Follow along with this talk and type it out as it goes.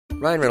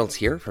Ryan Reynolds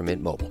here from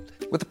Mint Mobile.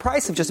 With the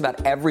price of just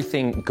about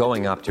everything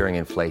going up during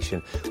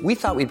inflation, we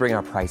thought we'd bring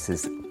our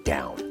prices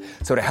down.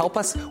 So to help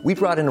us, we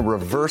brought in a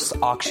reverse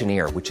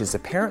auctioneer, which is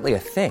apparently a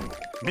thing.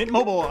 Mint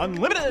Mobile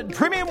Unlimited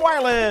Premium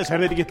Wireless. How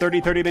to get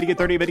 30, 30, bit to get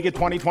 30, bit to get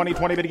 20, 20,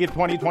 20, bit to get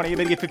 20, 20,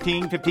 bit to get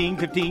 15, 15,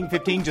 15,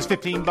 15, just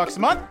 $15 a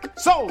month?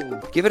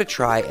 Sold! Give it a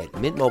try at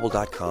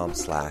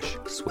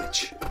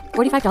mintmobile.com/switch.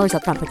 $45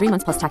 up front for 3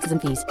 months plus taxes and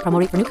fees. Promo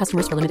rate for new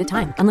customers for limited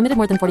time. Unlimited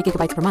more than 40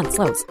 gigabytes per month.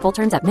 Slows full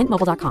terms at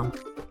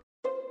mintmobile.com.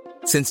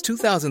 Since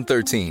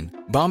 2013,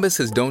 Bombas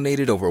has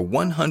donated over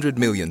 100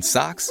 million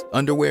socks,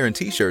 underwear, and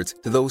T-shirts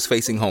to those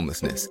facing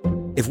homelessness.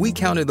 If we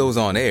counted those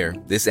on air,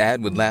 this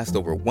ad would last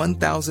over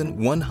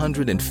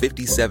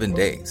 1,157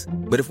 days.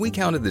 But if we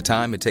counted the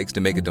time it takes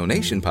to make a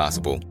donation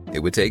possible, it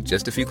would take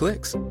just a few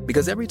clicks.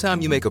 Because every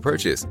time you make a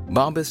purchase,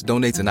 Bombas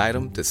donates an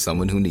item to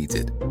someone who needs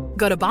it.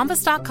 Go to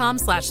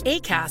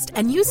bombas.com/ACAST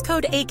and use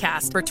code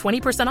ACAST for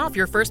 20% off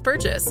your first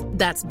purchase.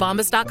 That's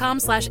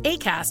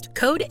bombas.com/ACAST,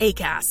 code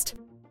ACAST.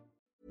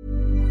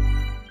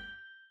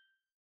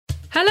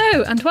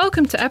 Hello and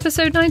welcome to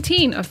episode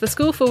 19 of The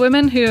School for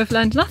Women Who Have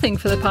Learned Nothing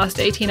for the past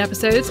 18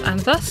 episodes and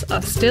thus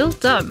are still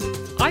dumb.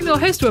 I'm your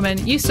host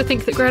woman, used to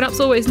think that grown-ups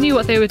always knew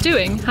what they were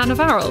doing, Hannah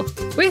Varrell.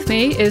 With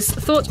me is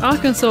thought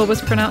Arkansas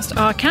was pronounced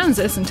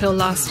Arkansas until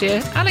last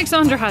year,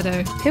 Alexandra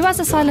Haddo. Who has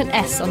a silent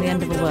S on the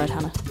end of a word,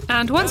 Hannah?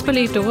 And once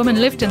believed a woman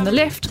lived in the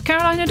lift,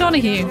 Caroline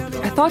O'Donoghue.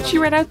 I thought she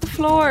read out the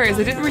floors.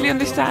 I didn't really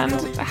understand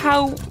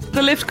how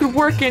the lift could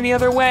work any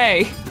other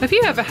way. Have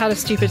you ever had a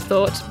stupid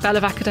thought, bell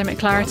of academic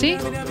clarity?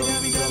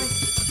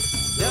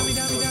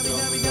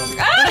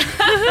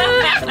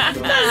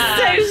 That's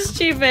so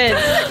stupid.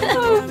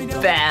 Oh,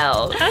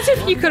 Belle. As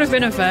if you could have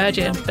been a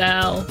virgin,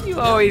 Belle. You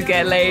always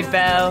get laid,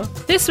 Belle.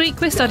 This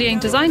week we're studying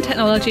design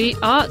technology,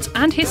 art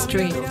and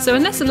history. So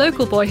unless a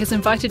local boy has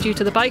invited you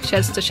to the bike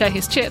sheds to share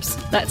his chips,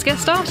 let's get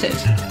started.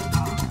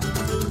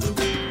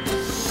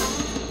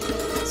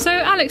 So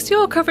Alex,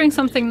 you're covering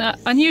something that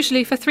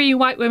unusually for three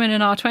white women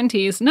in our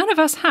 20s, none of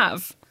us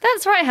have.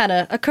 That's right,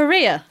 Hannah. A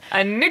career. A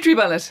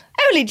NutriBullet.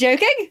 Only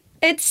joking.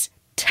 It's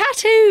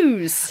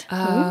tattoos.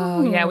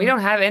 Oh, yeah, we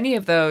don't have any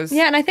of those.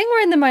 Yeah, and I think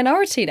we're in the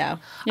minority now.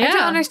 I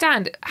don't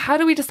understand. How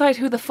do we decide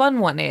who the fun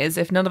one is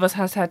if none of us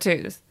has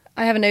tattoos?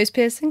 I have a nose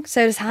piercing,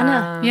 so does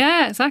Hannah.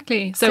 Yeah,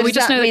 exactly. So we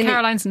just know that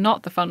Caroline's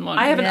not the fun one.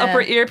 I have an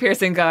upper ear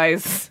piercing,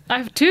 guys. I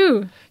have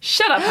two.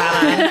 Shut up,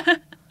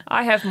 Hannah.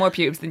 I have more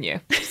pubes than you.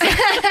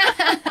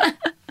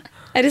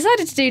 I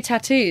decided to do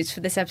tattoos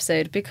for this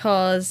episode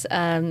because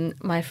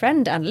my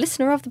friend and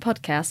listener of the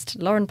podcast,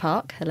 Lauren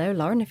Park, hello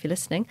Lauren if you're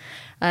listening,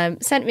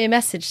 sent me a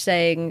message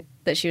saying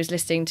that she was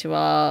listening to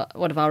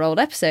one of our old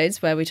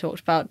episodes where we talked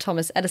about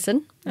Thomas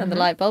Edison and the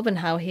light bulb and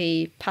how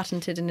he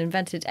patented and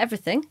invented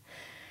everything.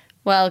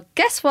 Well,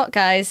 guess what,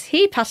 guys?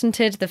 He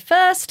patented the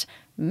first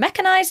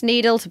mechanised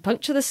needle to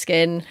puncture the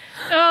skin.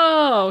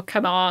 Oh,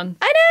 come on.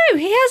 I know,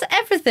 he has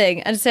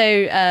everything. And so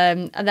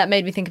and that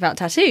made me think about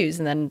tattoos.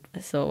 And then I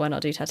thought, why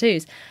not do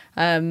tattoos?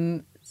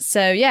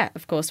 So, yeah,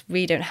 of course,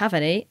 we don't have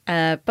any.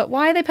 But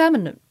why are they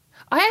permanent?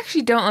 I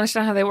actually don't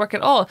understand how they work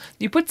at all.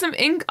 You put some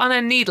ink on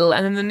a needle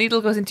and then the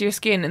needle goes into your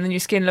skin and then your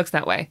skin looks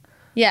that way.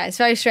 Yeah, it's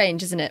very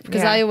strange, isn't it?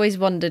 Because Yeah. I always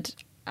wondered,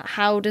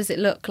 how does it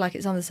look like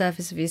it's on the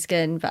surface of your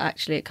skin? But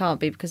actually it can't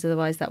be because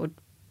otherwise that would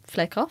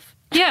flick off.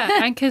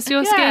 Yeah, and because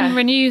your skin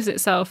renews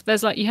itself.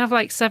 There's you have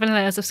 7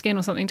 layers of skin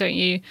or something, don't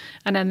you?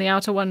 And then the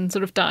outer one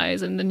sort of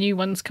dies and the new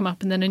ones come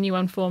up and then a new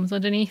one forms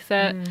underneath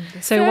it.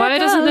 So why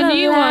doesn't the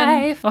new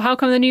one, or how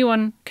come the new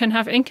one can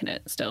have ink in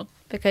it still?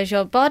 Because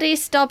your body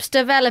stops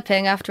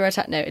developing after a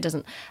No, it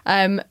doesn't.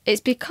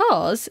 It's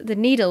because the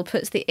needle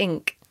puts the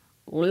ink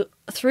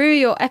through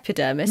your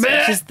epidermis,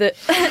 which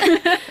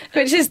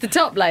is the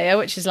top layer,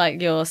 which is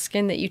like your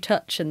skin that you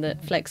touch and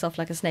that flakes off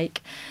like a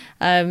snake,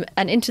 and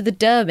into the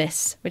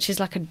dermis, which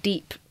is like a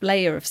deep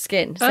layer of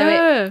skin.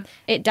 So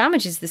it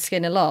damages the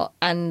skin a lot,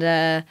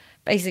 and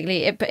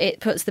basically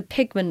it puts the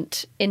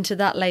pigment into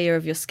that layer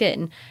of your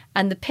skin,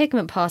 and the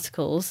pigment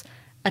particles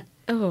are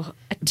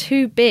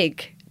too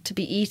big to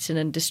be eaten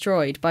and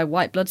destroyed by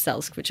white blood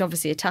cells, which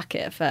obviously attack it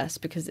at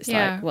first because it's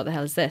like, what the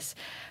hell is this?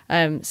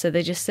 So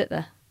they just sit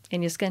there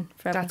in your skin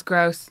forever. That's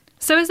gross.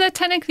 So is there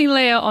technically a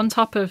layer on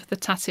top of the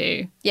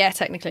tattoo? Yeah,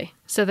 technically.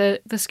 So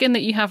the skin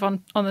that you have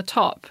on the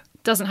top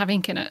doesn't have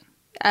ink in it?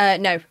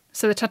 No.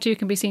 So the tattoo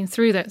can be seen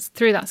through that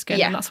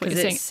skin, and that's what you're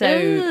seeing. So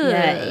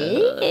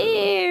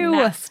ew.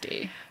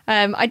 Nasty.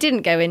 I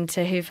didn't go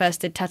into who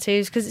first did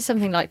tattoos because it's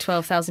something like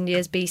 12,000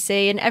 years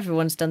BC and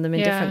everyone's done them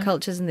in different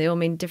cultures and they all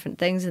mean different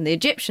things, and the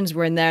Egyptians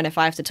were in there, and if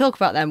I have to talk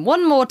about them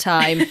one more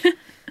time.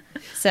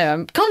 So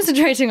I'm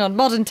concentrating on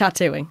modern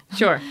tattooing.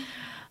 Sure.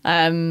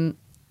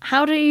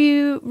 How do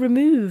you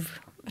remove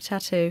a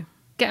tattoo?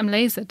 Get them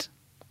lasered.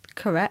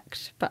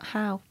 Correct, but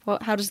how?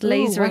 How does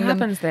lasering what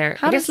happens there?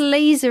 How does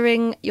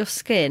lasering your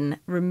skin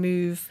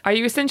remove? Are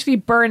you essentially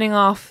burning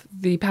off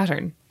the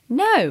pattern?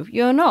 No,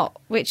 you're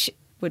not, which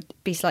would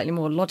be slightly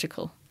more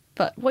logical.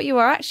 But what you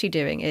are actually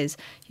doing is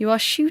you are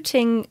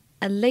shooting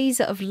a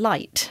laser of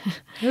light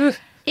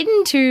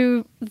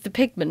into the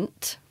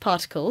pigment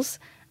particles,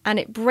 and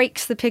it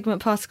breaks the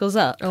pigment particles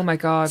up. Oh my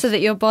God. So that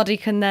your body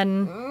can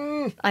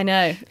then... I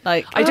know.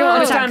 Like I don't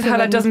understand how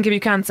that and- doesn't give you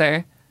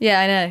cancer. Yeah,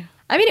 I know.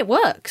 I mean, it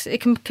works. It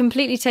can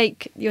completely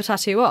take your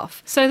tattoo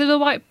off. So the little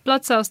white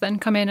blood cells then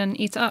come in and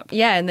eat it up.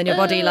 Yeah, and then your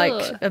body like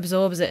Ugh.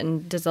 absorbs it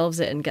and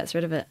dissolves it and gets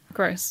rid of it.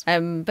 Gross.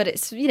 But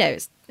it's, you know,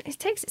 it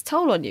takes its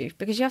toll on you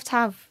because you have to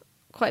have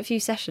quite a few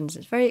sessions.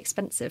 It's very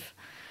expensive.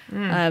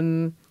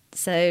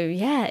 So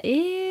yeah,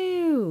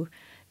 ew.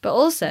 But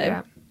also,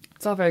 Yeah.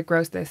 It's all very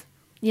gross, this.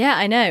 yeah,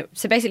 I know.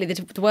 So basically,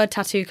 the word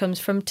tattoo comes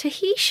from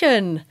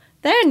Tahitian.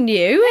 They're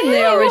new in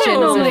the origins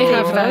of normally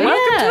have people. that.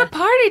 Welcome to Yeah. the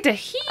party,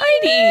 Tahiti. I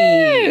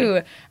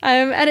know.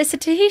 And it's a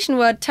Tahitian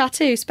word,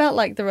 tattoo, spelt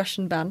like the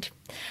Russian band.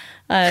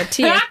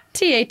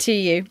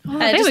 T-A-T-U. Oh,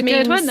 they were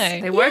good, weren't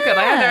they? They were good.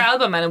 I had their Yeah.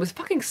 album and it was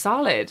fucking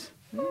solid.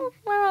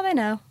 Where are they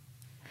now?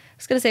 I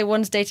was going to say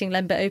one's dating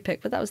Lembit Opik,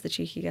 but that was the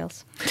Cheeky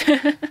Girls.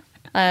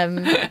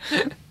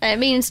 It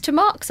means to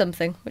mark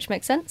something, which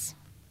makes sense.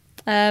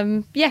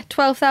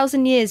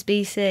 12,000 years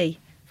BC.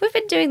 We've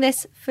been doing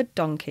this for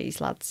donkeys,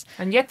 lads.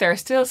 And yet there are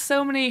still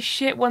so many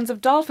shit ones of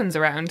dolphins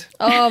around.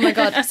 Oh my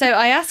God. So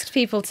I asked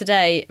people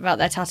today about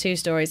their tattoo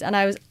stories and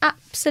I was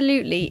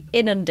absolutely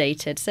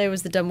inundated. So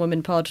was the Dumb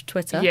Woman Pod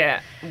Twitter.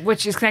 Yeah,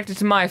 which is connected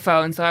to my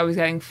phone, so I was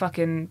getting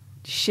fucking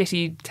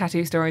shitty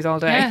tattoo stories all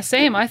day. Yeah,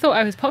 same. I thought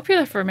I was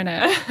popular for a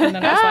minute. And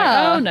then I was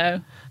like, oh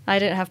no. I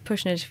don't have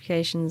push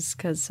notifications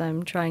because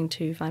I'm trying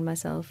to find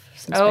myself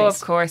some space. Oh,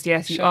 of course,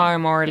 yes, you Sure. are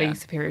morally Yeah.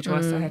 superior to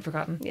us. I had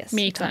forgotten. Yes,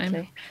 Me time.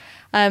 exactly.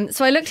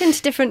 So I looked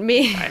into different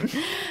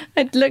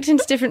I looked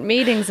into different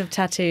meanings of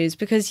tattoos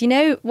because, you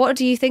know, what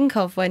do you think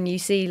of when you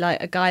see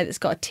like a guy that's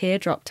got a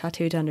teardrop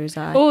tattooed under his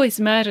eye? Oh, he's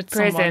murdered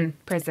someone.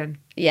 Prison.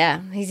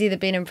 Yeah, he's either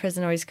been in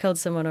prison or he's killed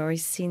someone or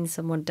he's seen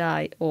someone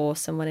die or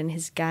someone in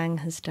his gang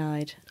has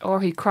died. Or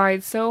he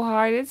cried so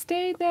hard it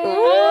stayed there.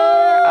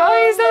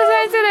 Oh, he's so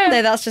sensitive.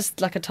 No, that's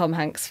just like a Tom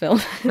Hanks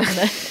film.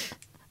 isn't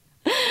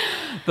it?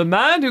 The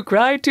man who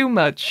cried too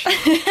much.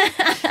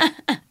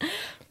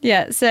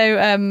 Yeah, so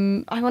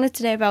I wanted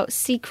to know about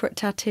secret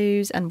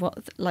tattoos and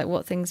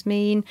what things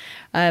mean.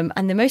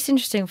 And the most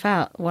interesting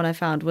one I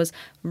found was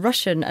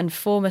Russian and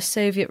former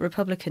Soviet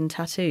Republican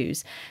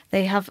tattoos.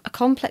 They have a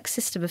complex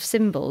system of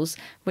symbols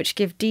which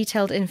give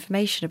detailed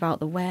information about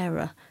the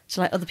wearer to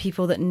like other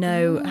people that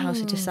know how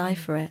to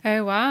decipher it.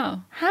 Oh,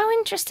 wow. How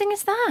interesting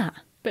is that?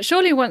 But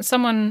surely once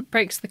someone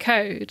breaks the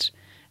code,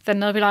 then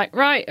they'll be like,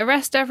 right,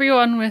 arrest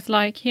everyone with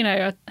like, you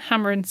know, a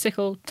hammer and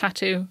sickle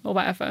tattoo or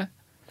whatever.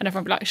 And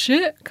everyone will be like,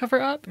 shit, cover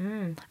it up.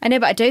 I know,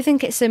 but I don't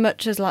think it's so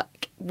much as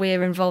like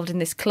we're involved in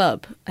this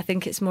club. I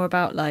think it's more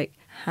about like,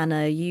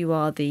 Hannah, you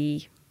are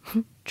the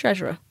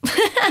treasurer.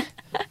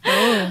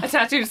 A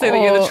tattoo to say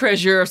that you're the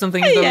treasurer of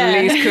something is the Yeah.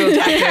 least cool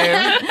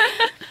tattoo.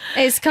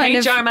 It's kind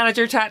of... HR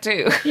manager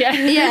tattoo. Yeah.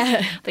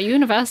 Yeah. The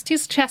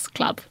university's chess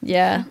club.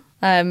 Yeah.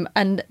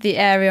 And the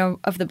area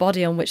of the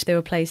body on which they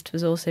were placed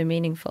was also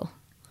meaningful.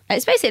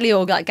 It's basically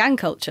all like gang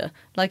culture.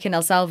 Like in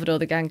El Salvador,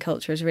 the gang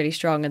culture is really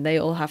strong and they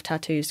all have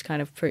tattoos to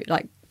kind of prove,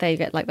 like they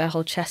get like their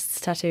whole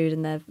chests tattooed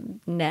and their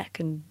neck,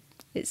 and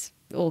it's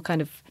all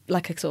kind of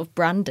like a sort of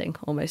branding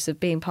almost of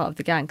being part of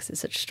the gang because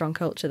it's such a strong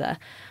culture there.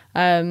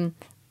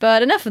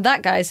 But enough of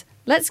that, guys.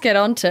 Let's get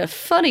on to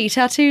funny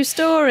tattoo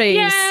stories.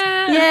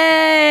 Yeah!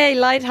 Yay!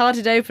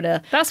 Light-hearted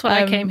opener. That's what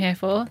I came here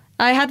for.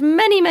 I had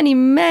many, many,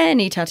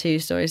 many tattoo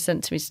stories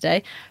sent to me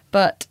today,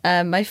 but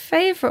my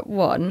favourite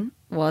one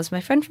was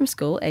my friend from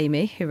school,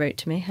 Amy, who wrote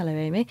to me, hello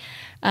Amy,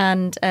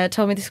 and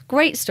told me this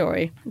great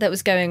story that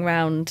was going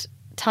around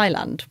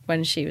Thailand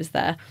when she was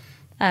there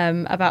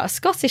about a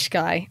Scottish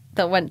guy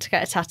that went to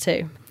get a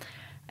tattoo.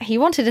 He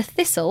wanted a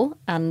thistle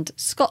and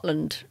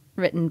Scotland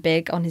written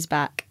big on his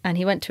back, and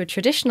he went to a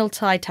traditional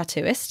Thai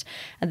tattooist,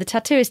 and the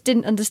tattooist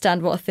didn't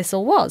understand what a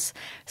thistle was.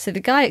 So the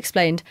guy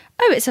explained,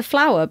 oh, it's a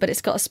flower, but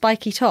it's got a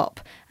spiky top,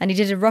 and he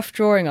did a rough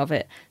drawing of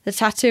it. The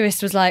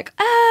tattooist was like,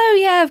 oh,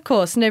 yeah, of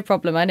course, no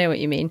problem, I know what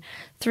you mean.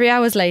 3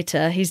 hours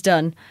later, he's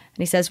done, and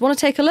he says, want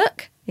to take a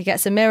look? He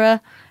gets a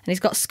mirror, and he's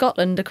got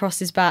Scotland across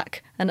his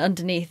back, and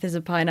underneath is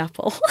a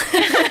pineapple.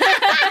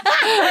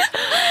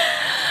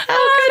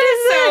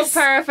 So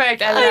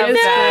perfect. I love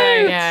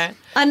that. Yeah.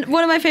 And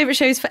one of my favourite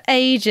shows for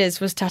ages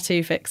was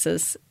Tattoo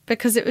Fixers,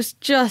 because it was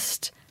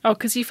just... Oh,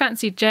 because you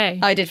fancied Jay.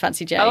 I did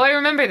fancy Jay. Oh, I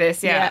remember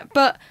this. Yeah.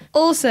 But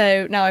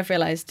also, now I've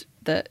realised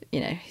that, you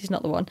know, he's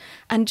not the one.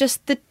 And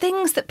just the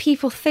things that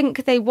people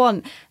think they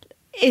want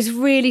is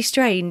really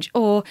strange.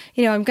 Or,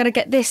 you know, I'm going to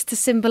get this to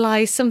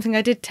symbolise something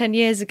I did 10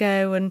 years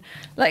ago. And,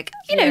 like,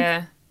 you know...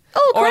 Yeah.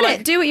 Oh, Or credit,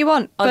 like, do what you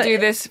want. I'll but- do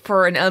this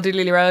for an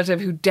elderly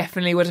relative who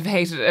definitely would have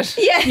hated it.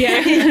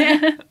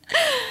 Yeah.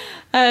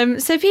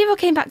 So people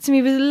came back to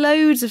me with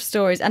loads of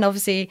stories, and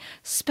obviously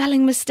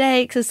spelling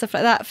mistakes and stuff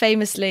like that.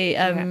 Famously,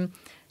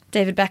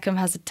 David Beckham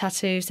has a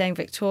tattoo saying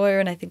Victoria,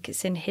 and I think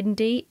it's in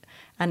Hindi,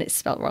 and it's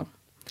spelt wrong.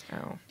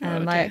 Oh.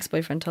 My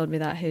ex-boyfriend told me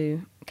that,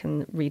 who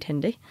can read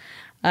Hindi.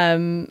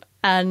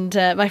 And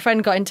my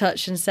friend got in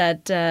touch and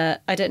said,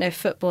 I don't know if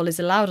football is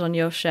allowed on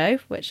your show,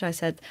 which I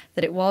said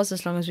that it was,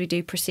 as long as we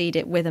do precede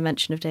it with a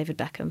mention of David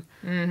Beckham.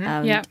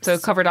 So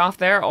covered off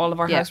there, all of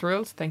our house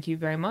rules. Thank you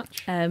very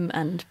much.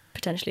 And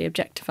potentially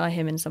objectify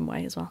him in some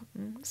way as well.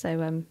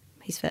 So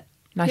he's fit.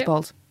 Nice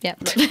balls. Yeah.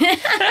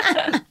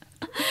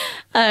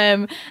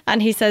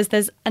 And he says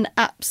there's an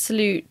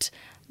absolute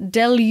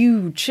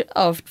deluge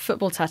of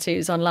football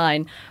tattoos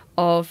online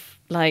of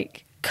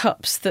like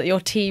cups that your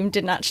team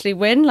didn't actually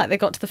win. Like they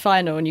got to the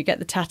final and you get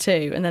the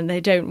tattoo and then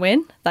they don't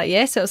win that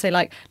year. So it'll say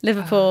like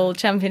Liverpool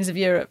Champions of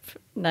Europe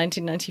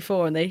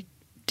 1994 and they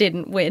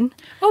didn't win.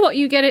 Oh, what,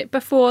 you get it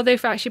before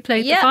they've actually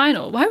played the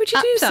final? Why would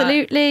you do that?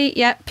 Absolutely,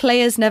 yeah.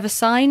 Players never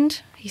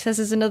signed, he says,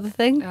 is another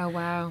thing. Oh,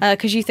 wow.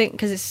 Because you think,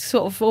 because it's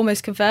sort of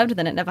almost confirmed and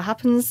then it never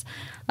happens.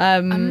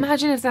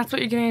 Imagine if that's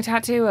what you're getting a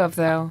tattoo of,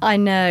 though. I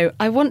know.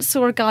 I once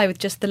saw a guy with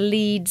just the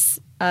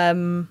Leeds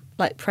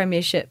like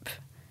Premiership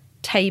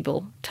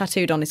table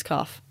tattooed on his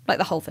calf, like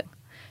the whole thing.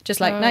 Just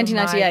like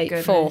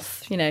 1998,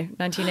 fourth,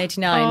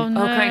 1989. Oh,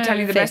 no. Oh, can I tell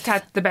you the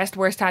Fifth. best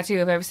worst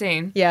tattoo I've ever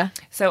seen? Yeah.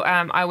 So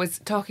I was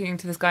talking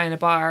to this guy in a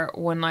bar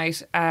one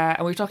night, and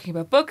we were talking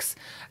about books,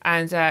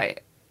 and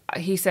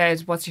he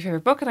said, "What's your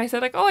favourite book?" And I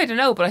said, like, "Oh, I don't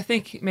know, but I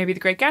think maybe The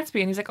Great Gatsby."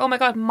 And he's like, "Oh my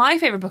God, my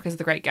favourite book is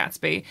The Great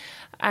Gatsby."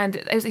 And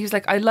he was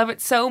like, "I love it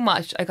so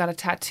much, I got a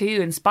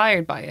tattoo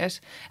inspired by it."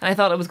 And I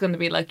thought it was going to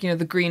be like,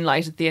 the green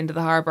light at the end of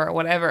the harbour or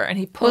whatever. And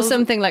he pulled... Or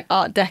something like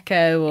Art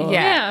Deco or...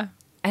 Yeah.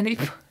 And he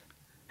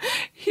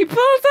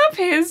pulls up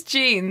his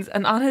jeans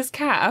and on his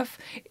calf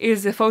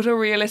is a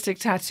photorealistic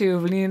tattoo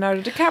of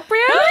Leonardo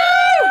DiCaprio.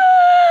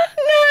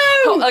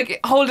 No!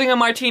 Like holding a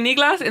martini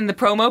glass in the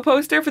promo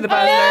poster for the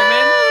Baz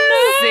Luhrmann.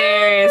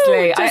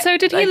 Seriously. So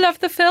did he love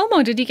the film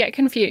or did he get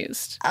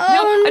confused? No,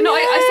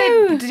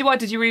 I said,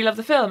 did you really love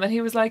the film? And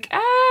he was like, no,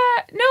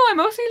 I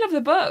mostly love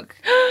the book.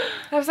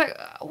 I was like,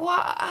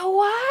 what?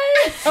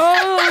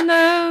 Oh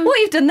no. What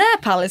you've done there,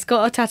 pal, is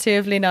got a tattoo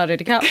of Leonardo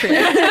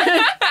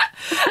DiCaprio.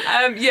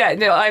 I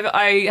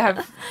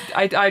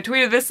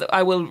tweeted this.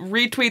 I will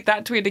retweet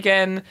that tweet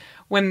again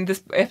when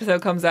this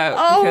episode comes out.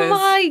 Oh because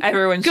my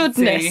everyone should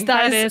goodness, see.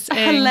 that is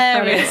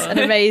hilarious incredible. and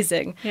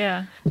amazing.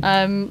 Yeah.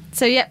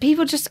 So yeah,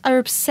 people just are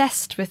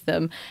obsessed with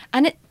them,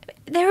 and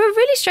they're a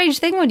really strange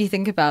thing when you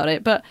think about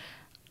it. But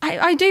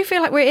I do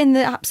feel like we're in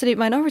the absolute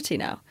minority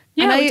now.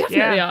 Yeah, and we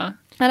definitely are.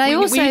 And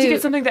we need to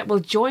get something that will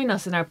join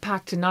us in our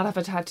pact to not have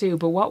a tattoo.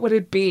 But what would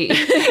it be? Oh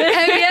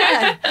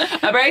yeah,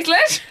 A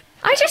bracelet?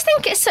 I just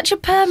think it's such a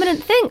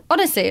permanent thing.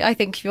 Honestly, I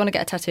think if you want to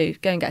get a tattoo,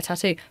 go and get a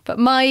tattoo. But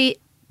my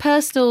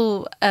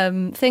personal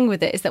thing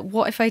with it is that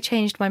what if I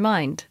changed my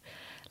mind?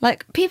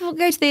 Like, people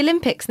go to the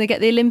Olympics and they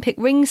get the Olympic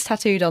rings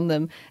tattooed on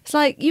them. It's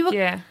like, you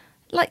were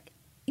like,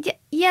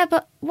 yeah,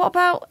 but what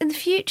about in the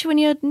future when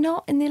you're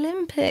not in the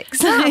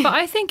Olympics? No, but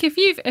I think if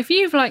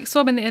you've like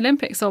swum in the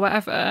Olympics or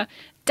whatever,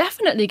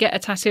 definitely get a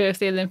tattoo of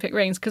the Olympic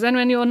rings, because then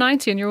when you're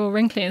 90 and you're all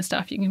wrinkly and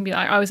stuff, you can be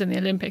like, I was in the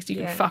Olympics, you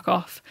can fuck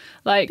off.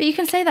 Like, But you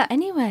can say that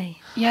anyway.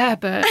 yeah,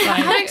 but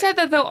like, Having said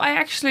that, though, I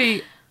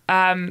actually,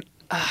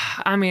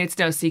 I mean, it's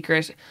no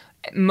secret.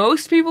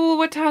 Most people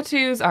with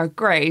tattoos are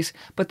great,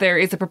 but there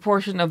is a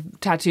proportion of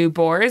tattoo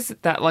bores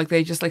that like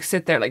they just like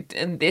sit there like,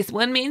 and this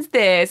one means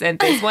this and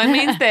this one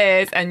means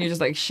this, and you're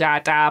just like,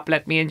 shut up,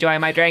 let me enjoy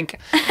my drink.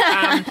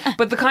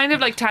 But the kind of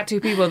like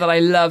tattoo people that I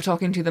love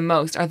talking to the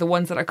most are the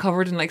ones that are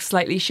covered in like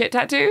slightly shit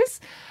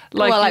tattoos.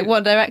 Like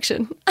One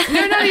Direction.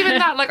 No, not even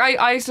that. Like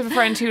I used to have a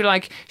friend who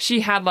like she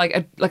had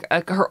like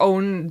her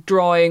own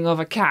drawing of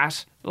a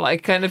cat,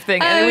 like kind of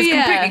thing, and it was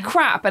completely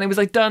crap, and it was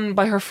like done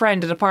by her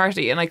friend at a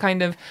party, and I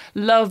kind of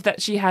love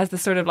that she has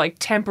this sort of like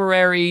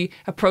temporary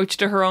approach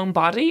to her own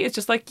body. It's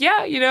just like, do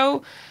you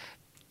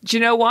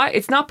know what?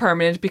 It's not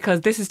permanent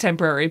because this is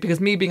temporary, because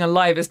me being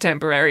alive is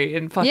temporary,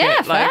 and fuck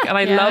it, like, and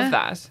I love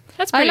that.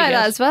 that's I pretty like good.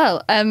 that as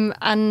well.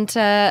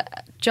 And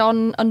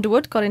John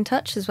Underwood got in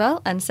touch as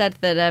well and said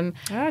that John.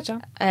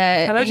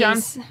 Hello,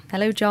 John.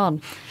 Hello,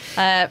 John.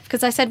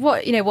 Because I said,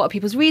 what are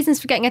people's reasons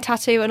for getting a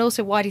tattoo, and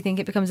also why do you think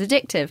it becomes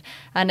addictive?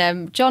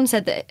 And John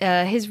said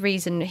that his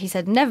reason, he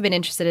said, never been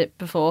interested in it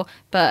before,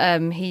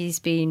 but he's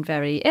been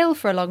very ill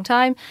for a long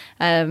time,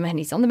 and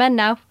he's on the mend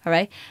now,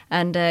 hooray.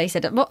 And he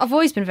said, I've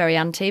always been very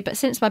anti, but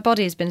since my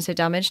body has been so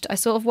damaged, I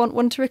sort of want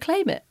one to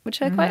reclaim it,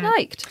 which I quite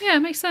liked. Yeah,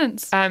 makes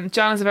sense.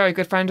 John is a very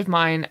good friend of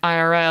mine,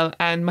 IRL,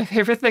 and my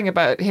favourite thing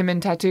about him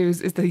and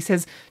tattoos is that he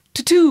says,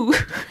 tattoo.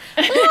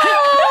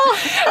 Oh,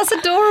 that's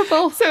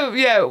adorable. So,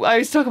 yeah, I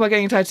was talking about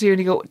getting a tattoo, and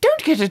he go,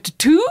 don't get a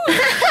tattoo.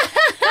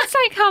 That's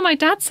like how my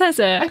dad says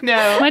it. I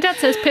know. My dad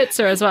says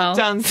pizza as well.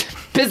 John's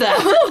pizza.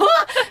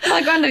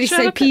 My granddad used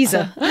to say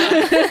pizza.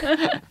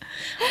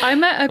 I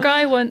met a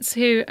guy once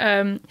who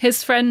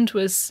his friend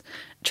was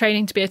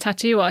training to be a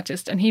tattoo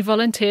artist, and he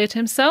volunteered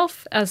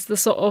himself as the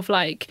sort of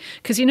like,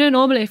 because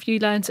normally if you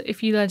learn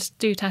to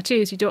do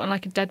tattoos, you do it on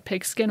like a dead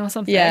pig skin or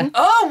something. Yeah.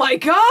 Oh my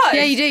god!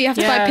 Yeah, you do. You have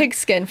to buy pig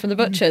skin from the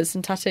butchers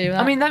and tattoo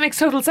that. I mean, that makes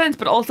total sense,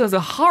 but also is a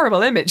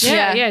horrible image.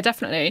 Yeah,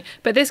 definitely.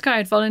 But this guy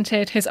had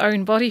volunteered his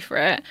own body for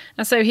it,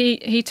 and so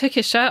he took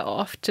his shirt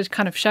off to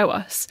kind of show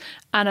us,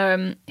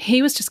 and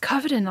he was just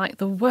covered in like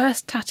the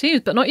worst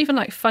tattoos, but not even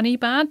like funny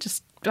bad,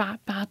 just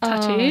bad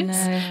tattoos.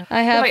 No.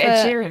 I have like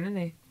Ed Sheeran, isn't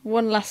he?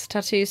 one last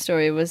tattoo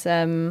story was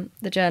the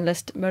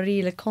journalist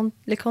Marie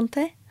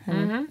Leconte,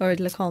 or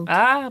Leconte.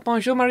 Ah,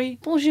 bonjour Marie.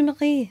 Bonjour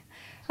Marie.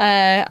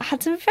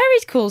 Had some very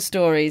cool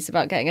stories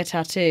about getting a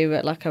tattoo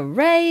at like a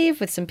rave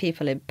with some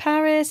people in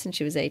Paris, and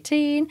she was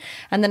 18.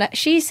 And then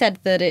she said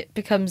that it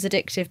becomes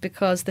addictive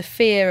because the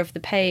fear of the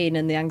pain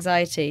and the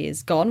anxiety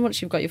is gone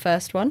once you've got your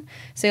first one.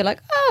 So you're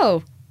like,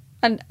 oh,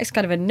 and it's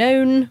kind of a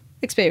known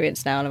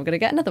experience now, and I'm going to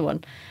get another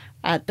one.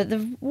 But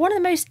one of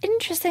the most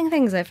interesting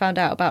things I found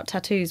out about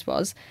tattoos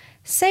was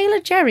Sailor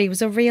Jerry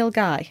was a real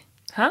guy.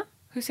 Huh?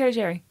 Who's Sailor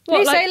Jerry?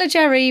 Sailor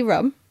Jerry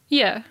Rum?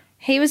 Yeah.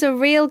 He was a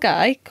real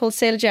guy called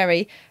Sailor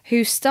Jerry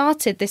who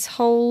started this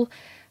whole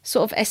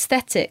sort of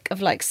aesthetic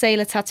of like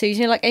sailor tattoos,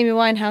 like Amy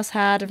Winehouse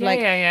had, of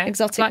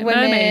exotic like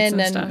women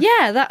and stuff.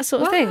 that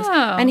sort of things.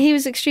 And he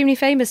was extremely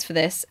famous for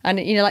this, and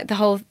like the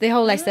whole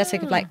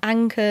aesthetic of like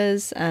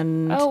anchors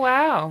and oh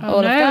wow, all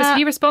of that. Was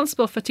he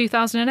responsible for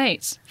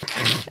 2008?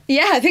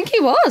 Yeah, I think he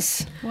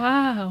was.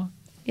 Wow.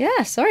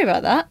 Yeah, sorry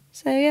about that.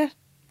 So yeah,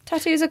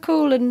 tattoos are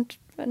cool, and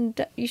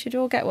you should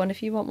all get one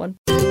if you want one.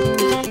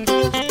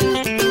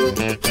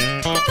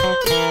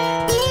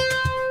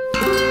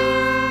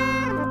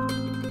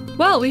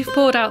 Well, we've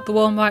poured out the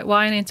warm white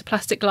wine into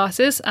plastic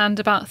glasses, and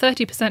about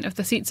 30% of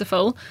the seats are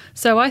full,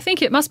 so I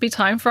think it must be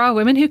time for our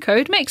Women Who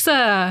Code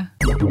mixer.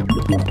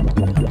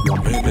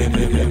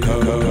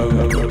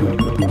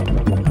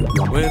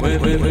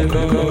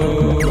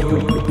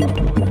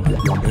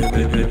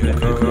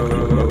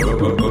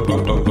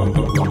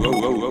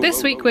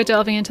 This week we're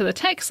delving into the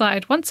tech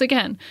side once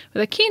again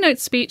with a keynote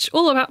speech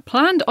all about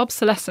planned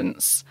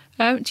obsolescence.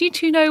 Do you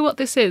two know what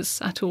this is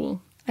at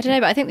all? I don't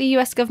know, but I think the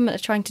US government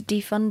are trying to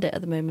defund it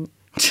at the moment.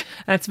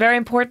 And it's very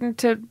important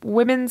to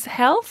women's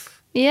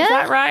health? Yeah. Is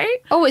that right?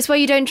 Oh, it's where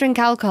you don't drink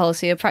alcohol,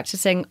 so you're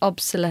practicing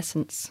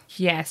obsolescence.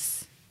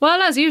 Yes.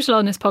 Well, as usual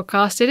on this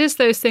podcast, it is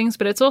those things,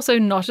 but it's also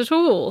not at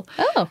all.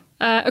 Oh.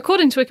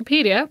 According to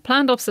Wikipedia,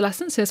 planned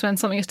obsolescence is when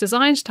something is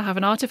designed to have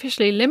an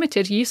artificially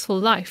limited useful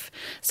life,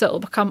 so it will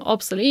become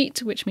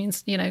obsolete, which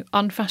means,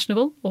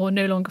 unfashionable or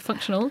no longer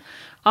functional,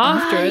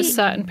 after a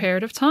certain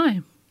period of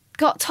time.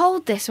 Got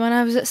told this when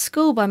I was at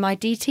school by my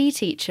DT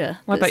teacher.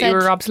 What about you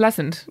were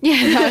obsolescent?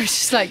 Yeah, I was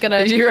just like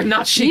gonna. You're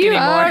not chic anymore. You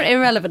are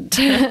irrelevant.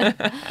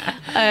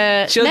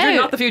 Children,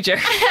 not the future.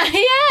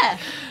 Yeah,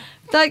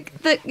 like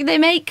they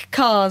make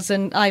cars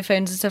and iPhones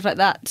and stuff like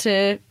that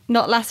to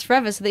not last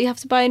forever, so that you have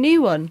to buy a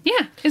new one.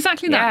 Yeah,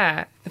 exactly that.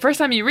 Yeah, the first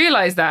time you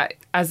realise that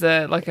as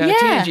a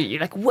teenager,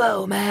 you're like,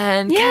 "Whoa,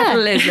 man,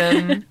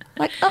 capitalism!"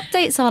 Like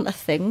updates aren't a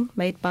thing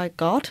made by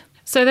God.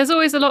 So there's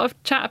always a lot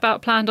of chat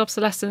about planned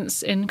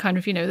obsolescence in kind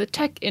of, the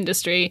tech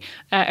industry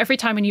every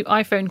time a new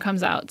iPhone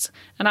comes out.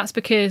 And that's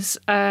because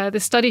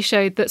this study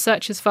showed that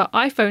searches for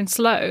iPhone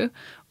slow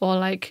or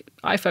like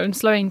iPhone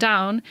slowing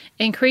down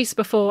increase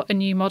before a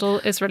new model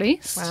is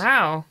released.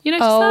 Wow. You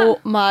noticed that? Oh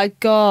my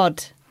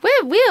God.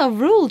 We are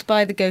ruled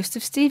by the ghost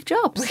of Steve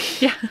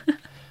Jobs. Yeah.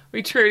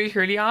 We truly,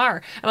 truly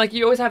are. And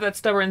you always have that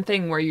stubborn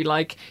thing where your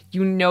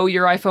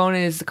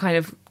iPhone is kind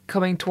of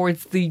coming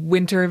towards the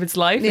winter of its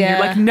life, and you're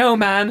like, no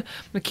man, I'm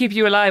gonna keep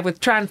you alive with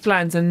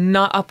transplants and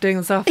not updating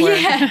the software.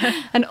 Yeah,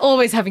 and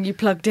always having you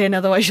plugged in,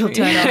 otherwise you'll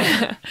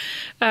turn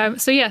off.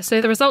 So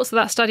the results of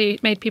that study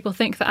made people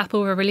think that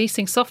Apple were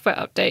releasing software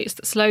updates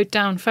that slowed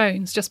down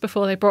phones just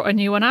before they brought a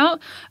new one out,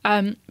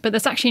 but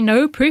there's actually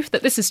no proof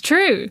that this is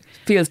true.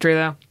 Feels true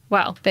though.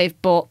 Well, they've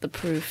bought the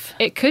proof.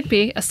 It could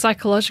be a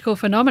psychological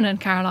phenomenon,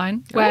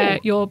 Caroline, where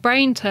your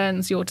brain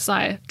turns your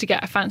desire to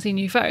get a fancy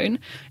new phone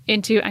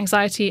into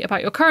anxiety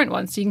about your current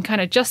one. So you can kind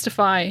of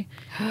justify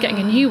getting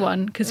a new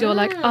one because you're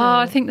like,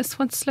 I think this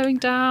one's slowing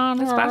down.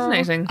 That's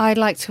fascinating. I'd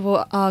like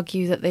to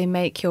argue that they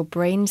make your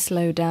brain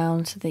slow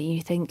down so that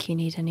you think you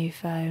need a new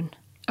phone.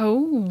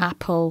 Oh.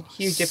 Apple,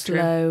 huge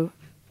slow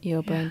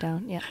your brain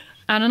down. Yeah.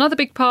 And another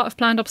big part of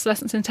planned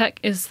obsolescence in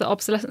tech is the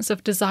obsolescence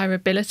of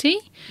desirability,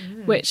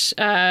 which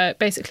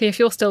basically, if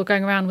you're still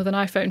going around with an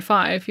iPhone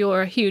 5,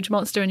 you're a huge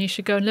monster and you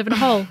should go and live in a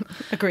hole.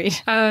 Agreed.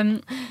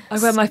 I've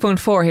got my iPhone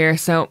 4 here,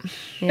 so...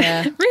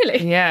 Yeah.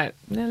 Really? Yeah.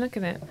 No, look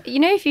at it.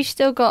 If you've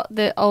still got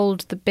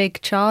the big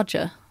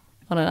charger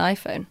on an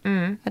iPhone,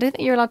 I don't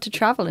think you're allowed to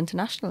travel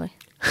internationally.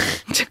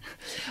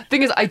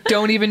 Thing is, I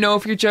don't even know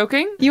if you're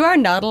joking. You are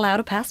not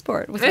allowed a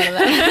passport with one of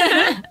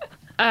them.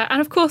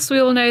 And of course, we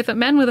all know that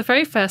men were the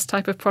very first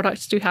type of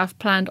product to have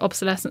planned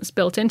obsolescence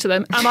built into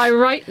them. Am I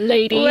right,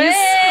 ladies?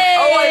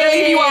 Oh, I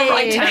believe you are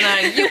right,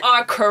 Hannah. You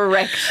are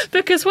correct.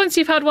 Because once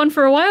you've had one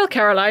for a while,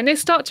 Caroline, they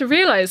start to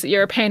realise that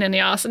you're a pain in the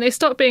ass and they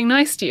stop being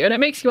nice to you and it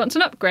makes you want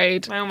an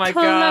upgrade. Oh my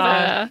Clever.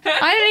 God.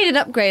 I don't need an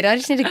upgrade. I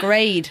just need a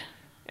grade.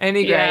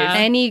 Any grade. Yeah.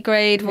 Any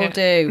grade will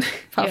do.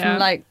 Apart Yeah. from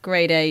like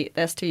grade 8,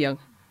 that's too young.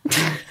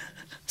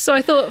 So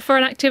I thought for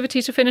an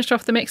activity to finish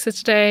off the mixer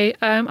today,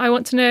 I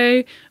want to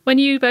know when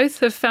you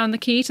both have found the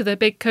key to the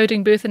big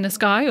coding booth in the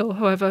sky, or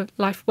however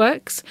life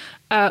works,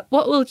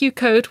 what will you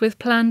code with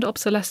planned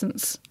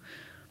obsolescence?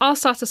 I'll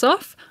start us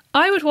off.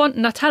 I would want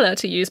Nutella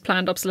to use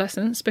planned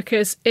obsolescence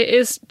because it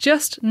is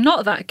just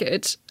not that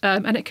good,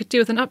 and it could do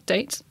with an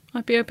update.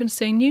 I'd be open to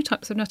seeing new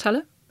types of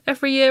Nutella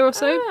every year or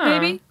so,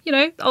 maybe. You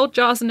know, old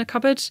jars in the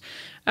cupboard.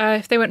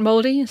 If they went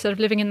mouldy, instead of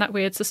living in that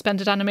weird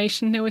suspended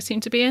animation they always seem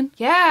to be in.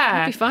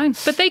 Yeah. It'd be fine.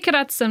 But they could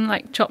add some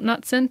like chopped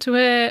nuts into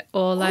it,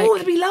 or like Oh,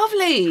 it'd be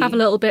lovely. have a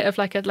little bit of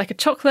like a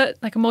chocolate,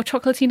 like a more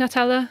chocolatey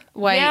Nutella.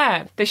 Wait.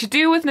 Yeah, they should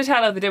do with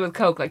Nutella they did with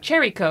Coke, like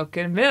cherry Coke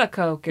and vanilla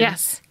Coke. And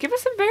Yes. Give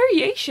us some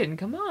variation.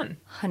 Come on.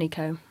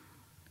 Honeycomb.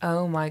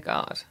 Oh my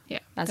God. Yeah,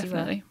 As you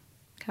definitely.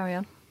 Carry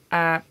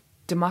on.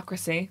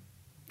 Democracy.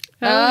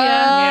 Oh,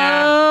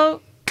 yeah.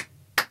 Oh.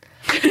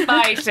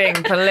 Fighting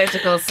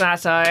political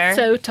satire.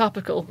 So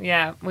topical.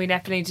 Yeah, we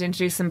definitely need to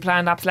introduce some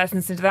planned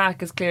obsolescence into that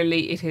because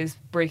clearly it is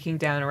breaking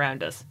down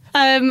around us.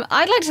 I'd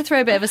like to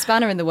throw a bit of a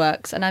spanner in the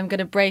works, and I'm going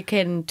to break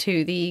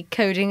into the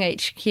coding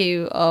HQ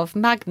of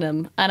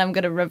Magnum, and I'm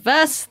going to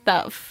reverse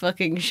that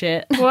fucking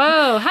shit.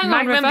 Whoa, hang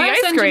Magnum on, the reverse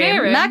ice cream.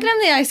 engineering. Magnum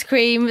the ice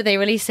cream, they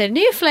release a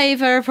new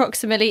flavour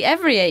approximately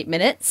every 8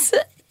 minutes.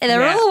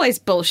 They're Yeah. always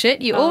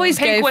bullshit. You always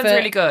Pink go one's for...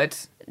 really good.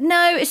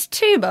 No, it's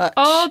too much.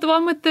 Oh, the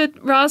one with the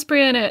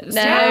raspberry in it. It's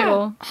no,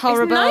 terrible.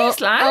 horrible.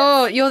 It's nice, lads.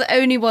 Oh, you're the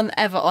only one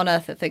ever on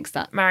earth that thinks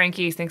that. Marion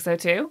Keys thinks so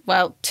too.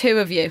 Well, 2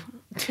 of you.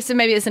 So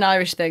maybe it's an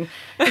Irish thing.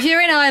 If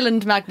you're in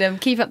Ireland, Magnum,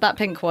 keep up that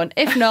pink one.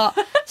 If not,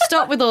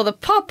 stop with all the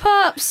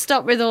pop-ups,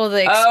 stop with all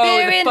the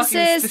experiences.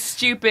 Oh, the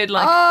stupid,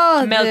 like,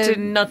 Oh, melted the-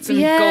 nuts and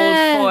yeah,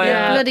 gold foil.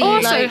 yeah. Bloody,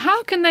 Also, like-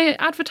 how can they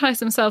advertise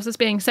themselves as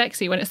being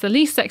sexy when it's the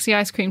least sexy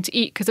ice cream to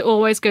eat because it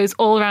always goes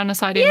all around the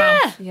side of your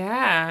mouth?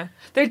 Yeah.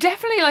 They're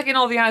definitely, like, in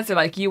all the ads, they're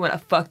like, you want to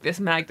fuck this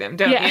Magnum,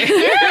 don't Yeah.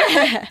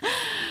 you?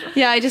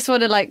 Yeah, I just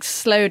want to like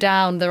slow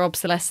down their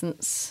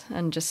obsolescence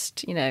and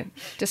just,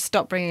 just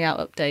stop bringing out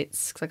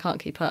updates because I can't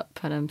keep up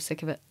and I'm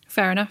sick of it.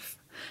 Fair enough.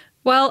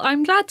 Well,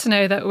 I'm glad to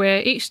know that we're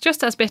each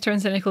just as bitter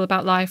and cynical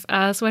about life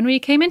as when we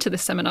came into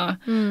this seminar.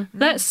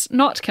 Let's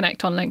not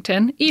connect on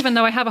LinkedIn, even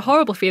though I have a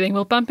horrible feeling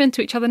we'll bump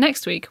into each other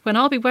next week when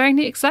I'll be wearing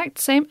the exact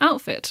same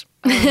outfit.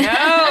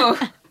 No.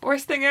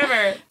 Worst thing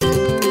ever.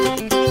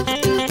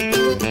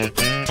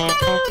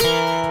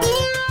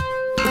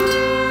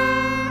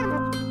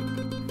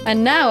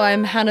 And now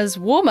I'm Hannah's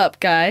warm-up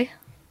guy,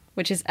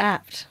 which is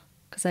apt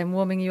because I'm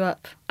warming you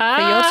up for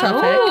your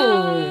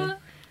topic,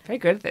 Very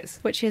good at this.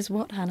 which is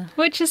what, Hannah?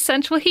 Which is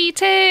central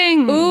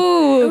heating.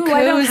 Ooh, cozy.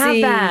 I don't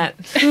have that.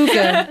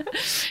 Cougar.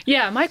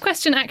 Yeah, my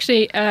question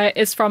actually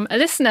is from a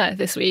listener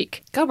this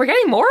week. God, we're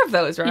getting more of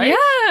those, right?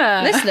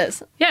 Yeah.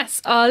 Listeners.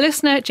 Yes, our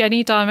listener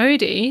Jenny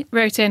Darmody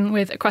wrote in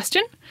with a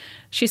question.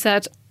 She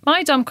said,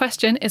 "My dumb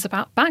question is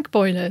about back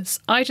boilers.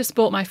 I just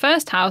bought my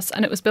first house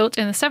and it was built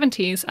in the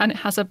 70s and it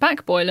has a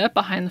back boiler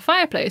behind the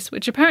fireplace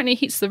which apparently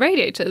heats the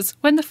radiators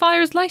when the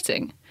fire is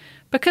lighting.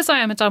 Because I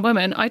am a dumb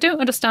woman, I don't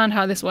understand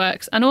how this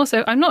works, and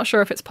also I'm not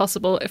sure if it's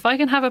possible if I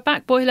can have a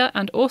back boiler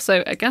and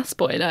also a gas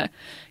boiler.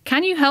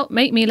 Can you help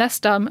make me less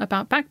dumb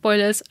about back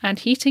boilers and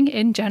heating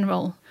in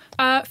general?"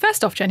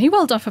 First off, Jenny,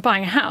 well done for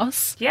buying a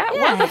house. Yeah,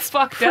 what the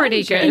fuck? Pretty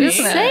good, Jenny?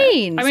 isn't it?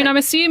 Insane. I mean, I'm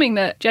assuming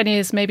that Jenny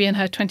is maybe in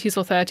her 20s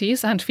or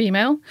 30s and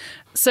female.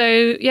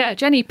 So, yeah,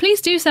 Jenny,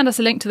 please do send us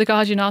a link to the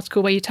Guardian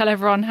article where you tell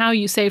everyone how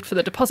you saved for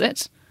the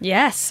deposit.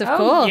 Yes, of Oh,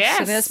 course. yes. I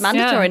think that's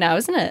mandatory Yeah. now,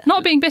 isn't it?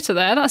 Not being bitter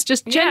there, that's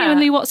just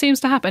genuinely what seems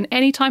to happen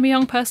anytime a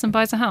young person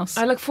buys a house.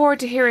 I look forward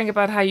to hearing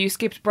about how you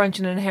skipped brunch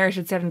and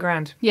inherited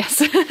 $7,000.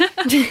 Yes.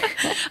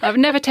 I've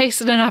never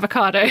tasted an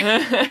avocado.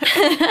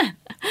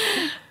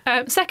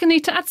 Secondly,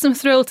 to add some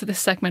thrill to this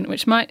segment,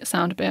 which might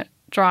sound a bit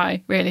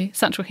dry, really,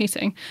 central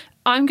heating,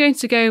 I'm going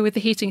to go with the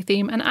heating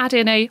theme and add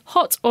in a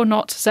hot or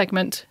not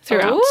segment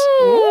throughout.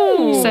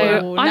 Ooh.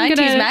 So I'm 90s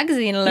gonna-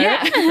 magazine alert.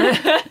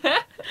 Yeah.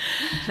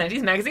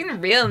 90s magazine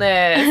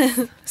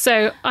realness.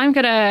 So I'm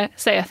going to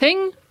say a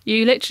thing.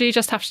 You literally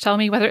just have to tell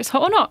me whether it's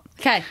hot or not.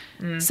 Okay.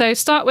 So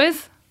start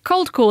with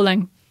cold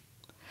calling.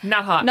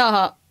 Not hot. Not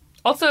hot.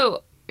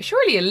 Also,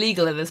 surely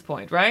illegal at this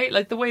point, right?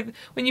 Like the way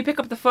when you pick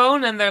up the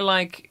phone and they're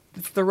like,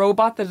 it's the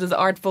robot that does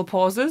artful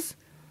pauses.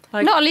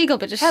 Like, Not illegal,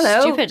 but just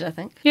hello. stupid, I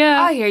think.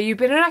 Yeah. I hear you've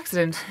been in an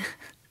accident.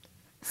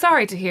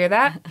 Sorry to hear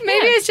that.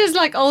 Maybe it's just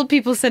like old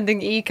people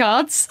sending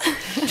e-cards.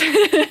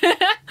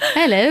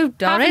 Hello, Haven't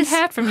Doris.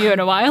 heard from you in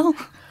a while.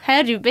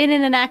 Heard you've been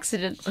in an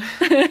accident.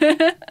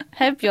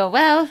 Hope you're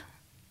well.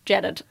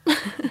 Jared.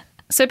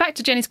 So back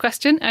to Jenny's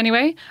question,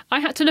 anyway. I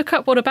had to look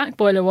up what a back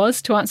boiler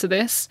was to answer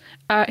this.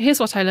 Here's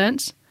what I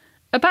learnt.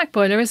 A back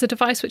boiler is a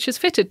device which is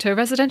fitted to a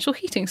residential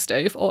heating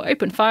stove or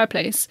open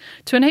fireplace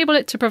to enable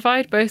it to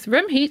provide both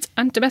room heat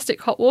and domestic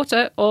hot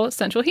water or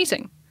central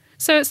heating.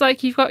 So it's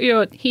like you've got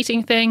your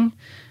heating thing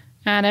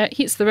and it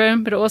heats the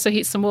room, but it also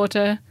heats some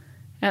water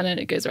and then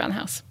it goes around the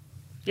house.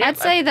 Yep, I'd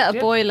say that a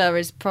yep. boiler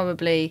is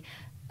probably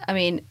I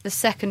mean, the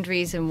second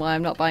reason why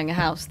I'm not buying a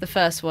house, the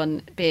first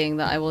one being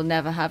that I will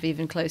never have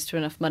even close to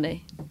enough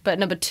money. But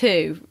number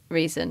 2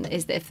 reason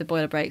is that if the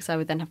boiler breaks, I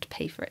would then have to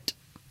pay for it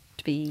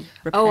to be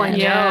repaired. Oh, I know,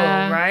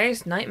 Yeah.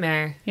 right?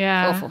 Nightmare.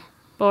 Yeah. Awful.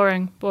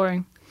 Boring.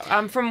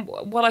 From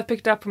what I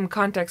picked up from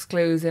context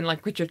clues in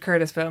like Richard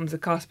Curtis films,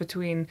 it costs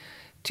between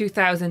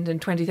 £2,000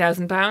 and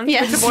 £20,000.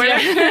 Yes. With the boiler.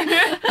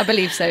 I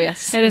believe so,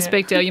 yes. It is a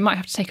big deal. You might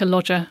have to take a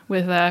lodger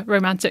with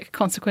romantic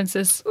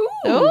consequences. Ooh,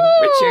 Richard,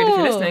 if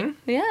you're listening.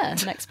 Yeah,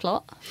 next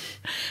plot.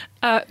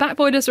 Back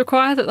boilers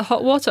require that the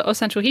hot water or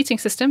central heating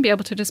system be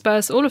able to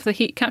disperse all of the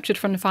heat captured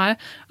from the fire.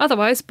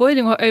 Otherwise,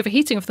 boiling or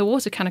overheating of the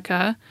water can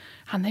occur,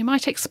 and they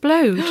might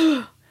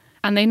explode.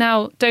 And they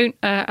now don't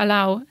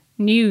allow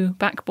new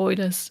back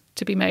boilers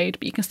to be made,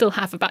 but you can still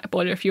have a back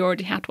boiler if you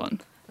already had one.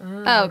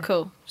 Oh,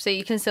 cool. So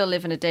you can still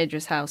live in a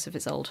dangerous house if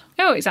it's old.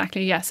 Oh,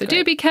 exactly, yes. So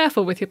do be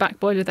careful with your back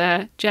boiler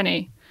there,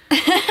 Jenny. And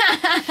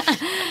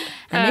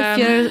if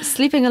you're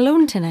sleeping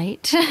alone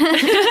tonight,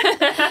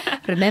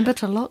 remember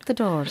to lock the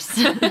doors.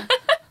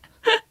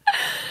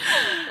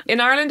 In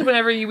Ireland,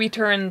 whenever we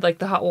turn like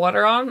the hot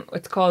water on,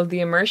 it's called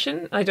the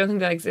immersion. I don't think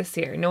that exists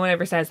here. No one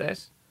ever says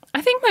it.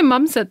 I think my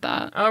mum said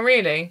that. Oh,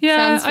 really?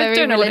 Yeah, Sounds very I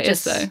don't know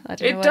religious. what it is, though. I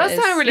don't know It what does is.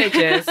 sound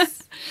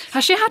religious.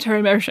 Has she had her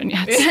immersion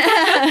yet?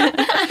 Yeah,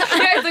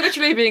 it's like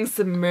literally being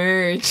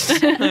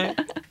submerged.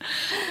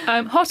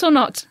 Hot or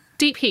not?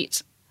 Deep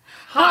heat.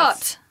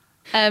 Hot.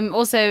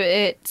 Also,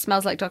 it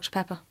smells like Dr.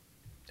 Pepper.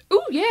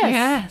 Oh,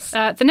 yes.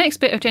 Yes. The next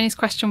bit of Jenny's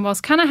question was,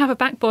 can I have a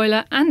back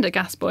boiler and a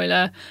gas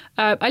boiler?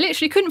 I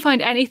literally couldn't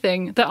find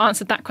anything that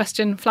answered that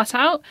question flat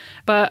out.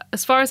 But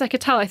as far as I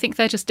could tell, I think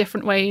they're just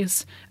different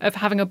ways of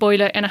having a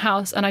boiler in a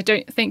house. And I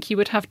don't think you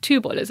would have 2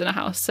 boilers in a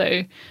house.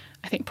 So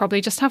I think probably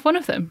just have one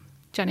of them.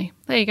 Jenny,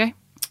 there you go.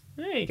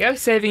 There you go.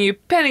 Saving you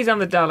pennies on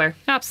the dollar.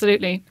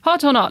 Absolutely.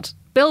 Hot or not?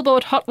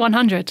 Billboard Hot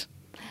 100.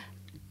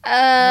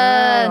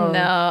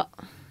 No.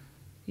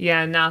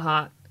 Yeah, not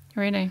hot.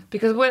 Really?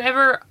 Because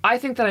whenever I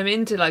think that I'm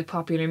into like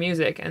popular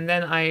music and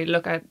then I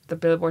look at the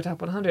Billboard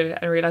Top 100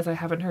 and realise I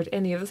haven't heard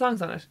any of the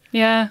songs on it.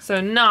 Yeah. So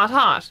not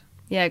hot.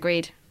 Yeah,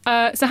 agreed.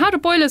 So how do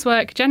boilers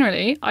work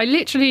generally? I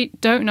literally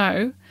don't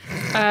know.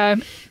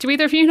 Do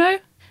either of you know?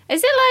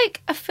 Is it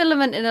like a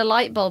filament in a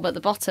light bulb at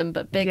the bottom,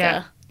 but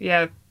bigger?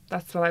 Yeah,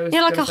 that's what I was You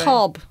know, like a gonna say.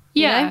 hob.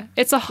 you Yeah, know?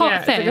 it's a hot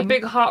Yeah, thing. it's like a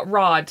big hot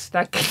rod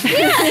that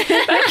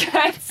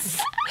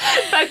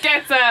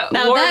gets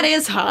Now warm- that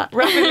is hot.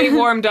 rapidly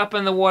warmed up,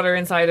 and the water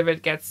inside of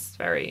it gets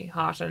very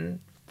hot, and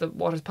the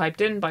water's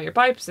piped in by your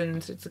pipes,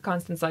 and it's a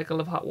constant cycle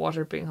of hot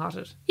water being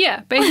hotted.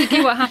 Yeah,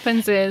 basically what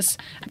happens is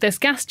there's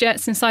gas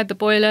jets inside the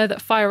boiler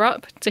that fire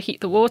up to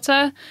heat the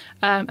water,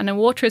 and then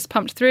water is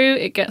pumped through,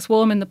 it gets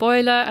warm in the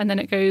boiler, and then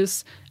it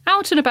goes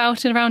out and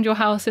about and around your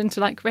house into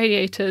like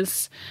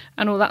radiators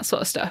and all that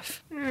sort of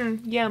stuff.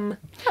 Yum.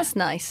 That's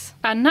nice.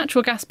 And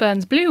natural gas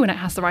burns blue when it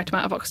has the right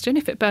amount of oxygen.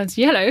 If it burns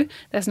yellow,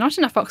 there's not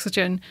enough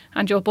oxygen,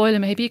 and your boiler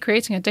may be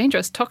creating a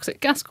dangerous toxic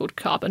gas called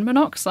carbon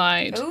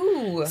monoxide.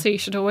 Ooh. So you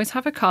should always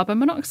have a carbon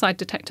monoxide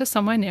detector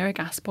somewhere near a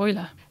gas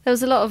boiler. There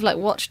was a lot of like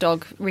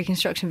watchdog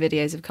reconstruction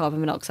videos of carbon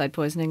monoxide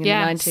poisoning in the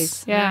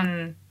 90s.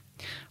 Yeah.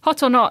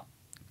 Hot or not?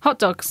 Hot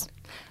dogs.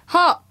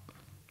 Hot.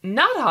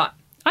 Not hot.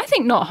 I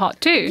think not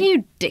hot too.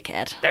 You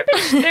dickhead.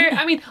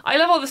 I mean, I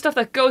love all the stuff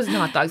that goes in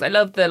hot dogs. I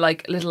love the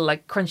like little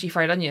like crunchy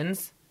fried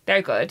onions.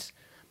 They're good.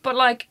 But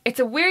like, it's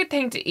a weird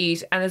thing to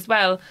eat, and as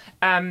well,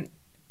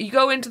 you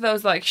go into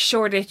those like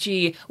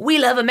Shoreditchy, we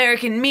love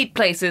American meat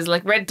places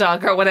like Red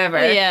Dog or whatever.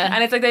 Yeah.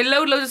 And it's like they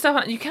load loads of stuff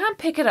on it. You can't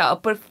pick it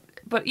up, but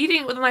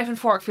eating it with a knife and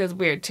fork feels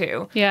weird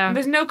too. Yeah. And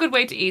there's no good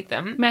way to eat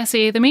them.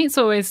 Messy. The meat's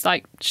always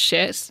like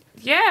shit.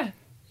 Yeah.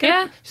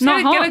 Yeah, Just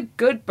not gotta hot. get a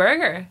good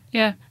burger.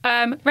 Yeah.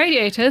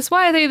 Radiators,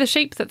 why are they the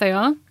shape that they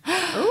are?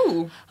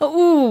 Ooh.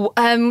 Ooh,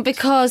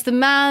 because the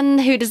man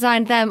who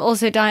designed them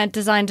also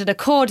designed an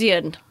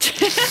accordion.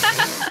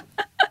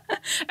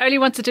 Only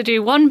wanted to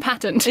do one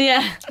patent.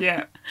 Yeah.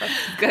 Yeah.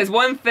 There's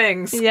one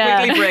thing, squiggly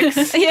Yeah.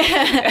 bricks.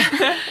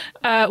 Yeah.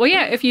 Well,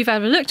 yeah, if you've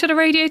ever looked at a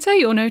radiator,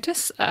 you'll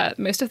notice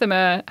most of them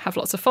have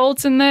lots of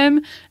folds in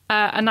them,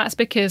 and that's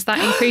because that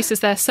increases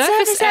their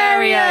surface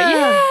area.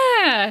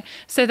 Yeah.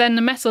 So then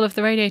the metal of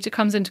the radiator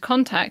comes into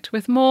contact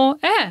with more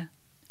air.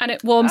 And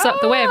it warms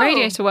up. The way a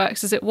radiator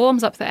works is it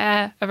warms up the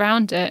air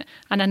around it,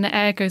 and then the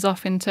air goes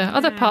off into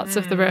other parts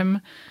of the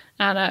room,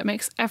 and it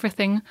makes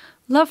everything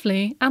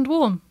lovely and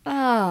warm.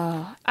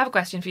 Oh. I have a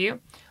question for you.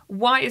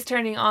 Why is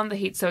turning on the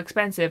heat so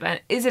expensive, and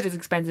is it as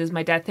expensive as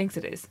my dad thinks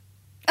it is?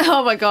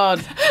 Oh my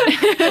God.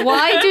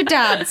 Why do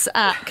dads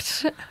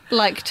act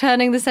like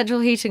turning the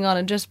central heating on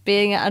and just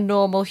being at a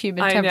normal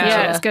human I know. temperature?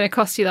 Yeah, it's going to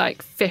cost you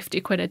like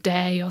 50 quid a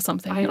day or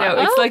something. I You're know,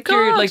 like, it's "Oh, like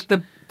you're God." like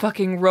the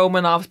fucking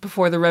Romanovs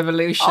before the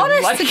revolution.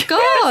 Honest like, to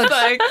God. It's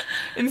like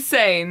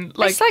insane.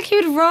 Like, It's like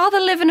you'd rather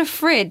live in a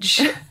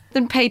fridge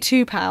than pay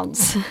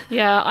 £2.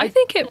 Yeah, I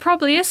think it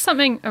probably is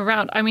something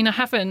around. I mean,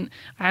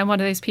 I'm one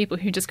of those people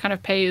who just kind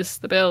of pays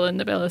the bill and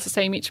the bill is the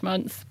same each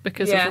month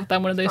because of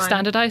then one of those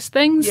standardised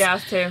things. Yeah,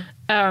 us too.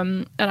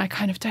 And I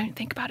kind of don't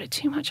think about it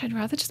too much. I'd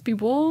rather just be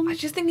warm. I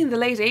just think in the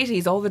late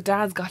 80s, all the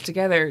dads got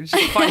together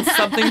to find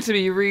something to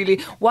be really,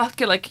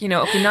 okay,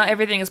 not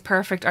everything is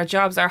perfect. Our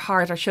jobs are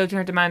hard. Our children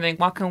are demanding.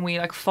 What can we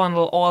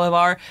funnel all of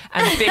our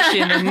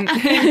ambition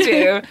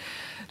into?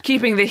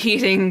 Keeping the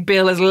heating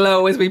bill as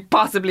low as we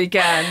possibly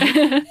can.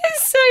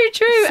 It's so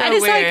true. So and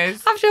it's weird.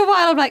 like, after a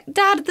while, I'm like,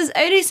 Dad, there's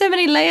only so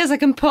many layers I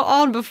can put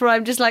on before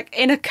I'm just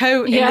in a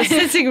coat in the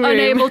sitting room.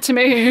 Unable to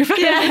move.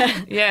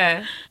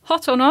 Yeah.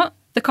 Hot or not,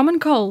 the common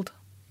cold.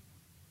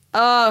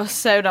 Oh,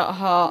 so not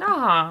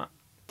hot.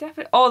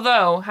 Definitely.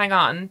 Although, hang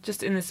on,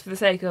 just in this for the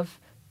sake of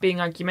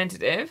being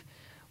argumentative,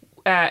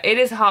 it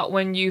is hot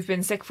when you've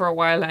been sick for a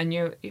while and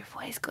your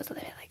voice goes a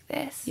little bit like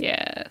this.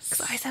 Yes.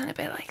 Because I sound a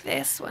bit like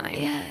this when I'm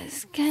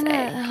it's kind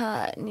of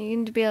hot. And you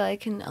need to be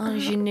like an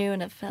ingenue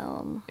in a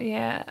film.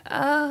 Yeah.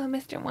 Oh,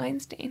 Mr.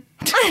 Weinstein.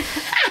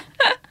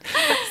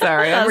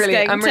 Sorry, I'm really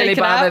taken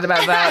bothered out.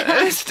 about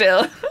that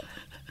still.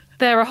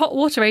 There are hot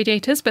water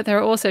radiators, but there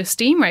are also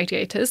steam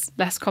radiators,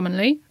 less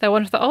commonly. They're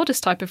one of the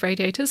oldest type of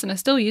radiators and are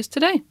still used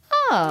today.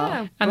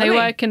 Oh. And they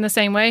work in the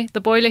same way. The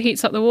boiler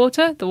heats up the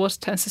water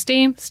turns to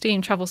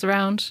steam travels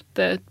around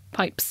the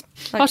pipes.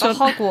 Like the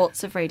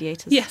Hogwarts of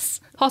radiators. Yes.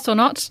 Hot or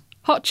not?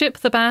 Hot Chip,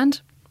 the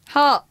band.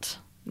 Hot.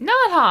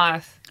 Not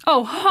hot.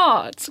 Oh,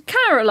 hot.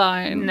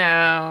 Caroline.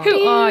 No.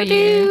 Who are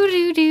you?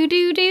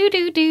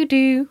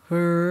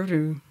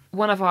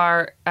 One of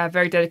our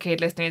very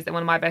dedicated listeners,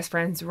 one of my best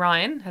friends,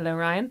 Ryan. Hello,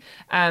 Ryan.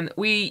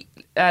 We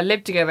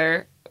lived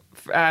together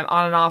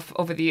on and off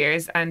over the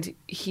years, and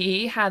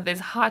he had this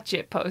Hot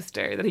Chip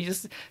poster that he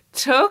just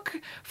took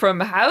from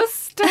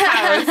house to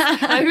house.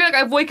 And I feel like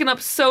I've waken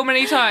up so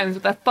many times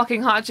with that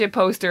fucking Hot Chip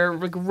poster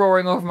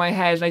roaring over my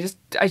head, and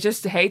I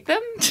just hate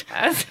them.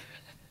 Just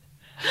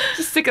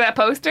sick of that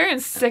poster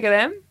and sick of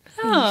them.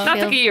 Not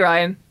the key,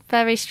 Ryan.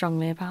 Very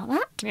strongly about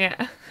that.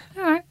 Yeah.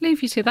 All right,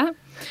 leave you to that.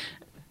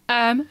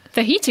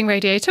 The heating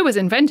radiator was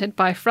invented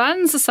by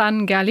Franz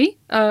Sangalli,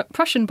 a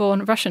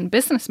Prussian-born Russian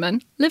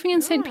businessman living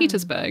in St.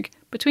 Petersburg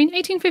between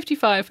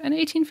 1855 and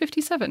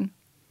 1857.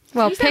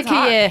 Well, pick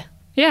a year.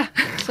 Yeah.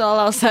 That's all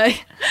I'll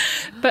say.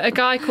 But a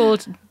guy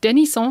called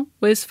Denison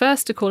was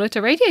first to call it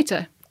a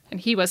radiator,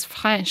 and he was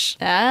French.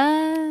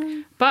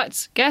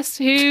 But guess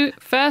who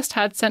first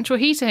had central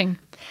heating?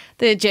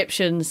 The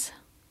Egyptians.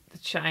 The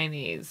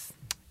Chinese.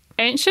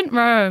 Ancient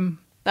Rome.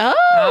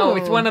 Oh,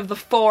 it's one of the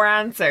 4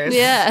 answers.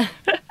 Yeah.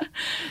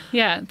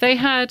 Yeah, they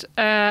had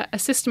a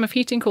system of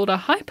heating called a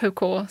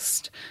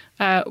hypocaust,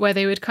 where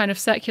they would kind of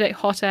circulate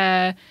hot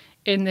air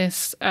in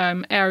this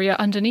area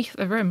underneath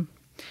the room.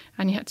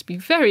 And you had to be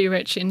very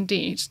rich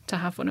indeed to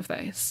have one of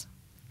those.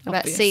 I bet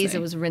obviously. Caesar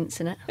was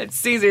rinsing it. It's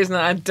Caesar's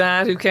not a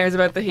dad who cares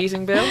about the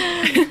heating bill.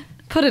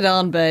 Put it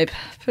on, babe.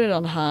 Put it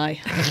on high.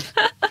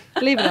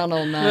 Leave it on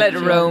all night. Let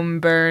Rome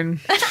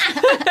burn.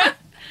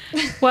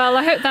 Well,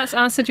 I hope that's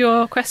answered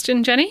your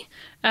question, Jenny.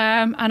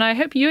 And I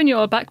hope you and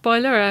your back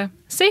boiler are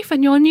safe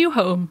in your new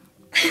home.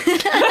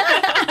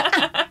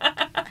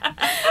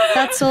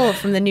 That's all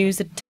from the news.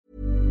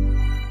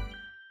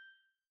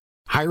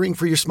 Hiring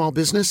for your small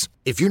business?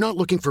 If you're not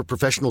looking for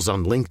professionals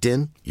on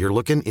LinkedIn, you're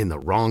looking in the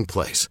wrong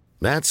place.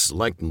 That's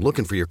like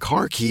looking for your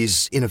car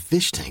keys in a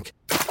fish tank.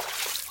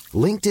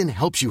 LinkedIn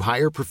helps you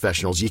hire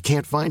professionals you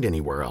can't find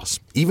anywhere else,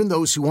 even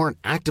those who aren't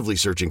actively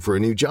searching for a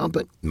new job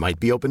but might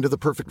be open to the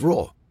perfect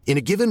role. In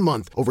a given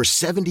month, over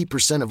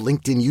 70% of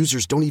LinkedIn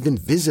users don't even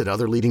visit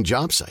other leading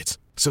job sites.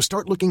 So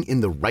start looking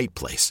in the right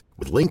place.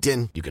 With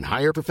LinkedIn, you can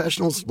hire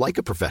professionals like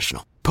a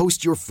professional.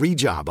 Post your free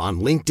job on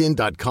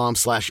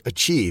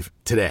linkedin.com/achieve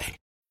today.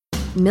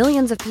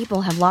 Millions of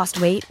people have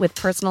lost weight with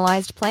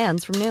personalized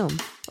plans from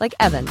Noom. Like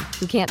Evan,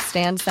 who can't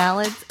stand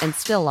salads and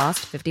still lost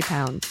 50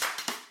 pounds.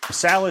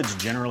 Salads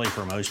generally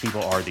for most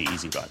people are the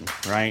easy button,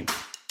 right?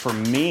 For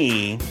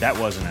me, that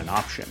wasn't an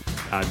option.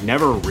 I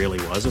never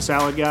really was a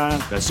salad guy.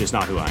 That's just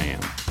not who I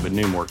am. But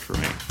Noom worked for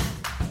me.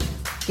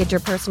 Get your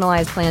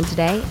personalized plan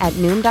today at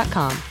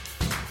Noom.com.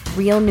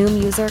 Real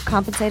Noom user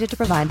compensated to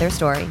provide their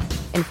story.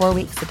 In 4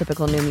 weeks, the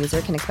typical Noom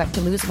user can expect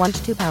to lose 1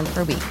 to 2 pounds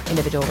per week.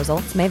 Individual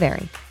results may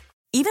vary.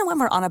 Even when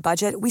we're on a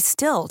budget, we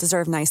still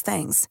deserve nice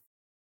things.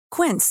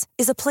 Quince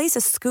is a place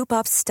to scoop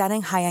up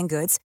stunning high-end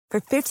goods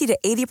for 50 to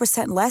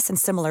 80% less than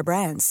similar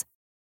brands.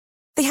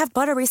 They have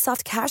buttery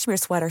soft cashmere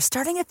sweaters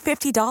starting at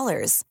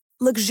 $50,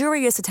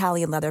 luxurious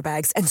Italian leather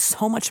bags, and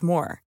so much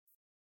more.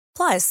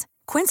 Plus,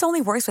 Quince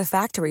only works with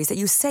factories that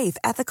use safe,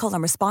 ethical,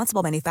 and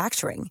responsible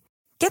manufacturing.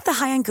 Get the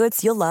high-end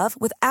goods you'll love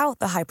without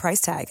the high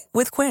price tag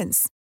with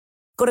Quince.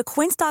 Go to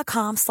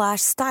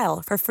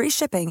quince.com/style for free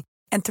shipping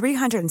and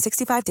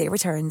 365-day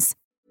returns.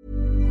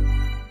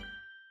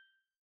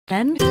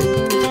 Then.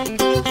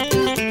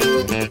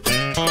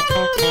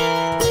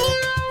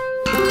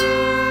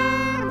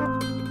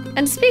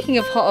 And speaking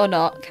of hot or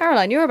not,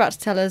 Caroline, you're about to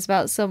tell us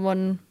about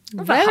someone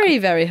Very,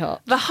 very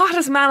hot. The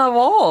hottest man of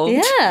all.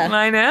 Yeah.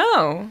 I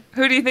know.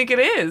 Who do you think it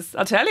is?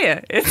 I'll tell you.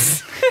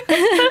 It's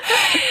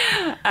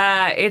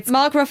it's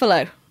Mark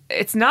Ruffalo.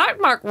 It's not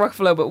Mark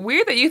Ruffalo, but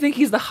weird that you think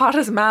he's the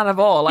hottest man of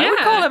all. I would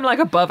call him like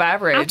above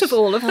average. Out of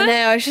all of them. I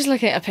know, I was just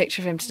looking at a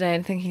picture of him today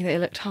and thinking that he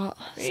looked hot.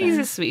 So. He's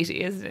a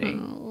sweetie, isn't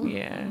he?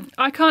 Yeah.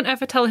 I can't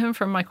ever tell him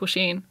from Michael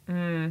Sheen.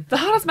 The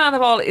hottest man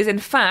of all is, in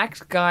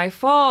fact, Guy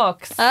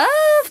Fawkes. Of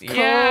course.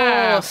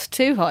 Yeah.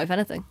 Too hot, if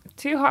anything.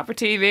 Too hot for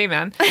TV,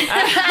 man.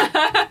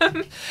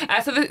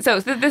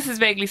 So this is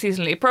vaguely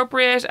seasonally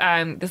appropriate.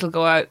 This will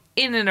go out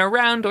in and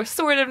around, or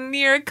sort of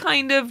near,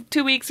 kind of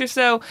 2 weeks or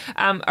so,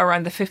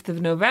 around the 5th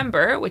of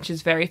November, which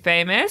is very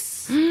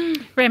famous.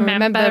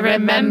 Remember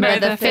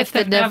the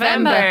 5th of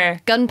November.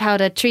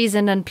 Gunpowder,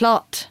 treason and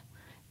plot.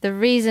 The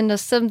reason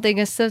of something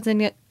is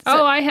something...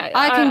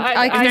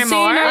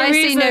 I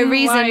see no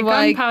reason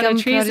why gunpowder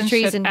treason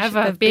should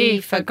ever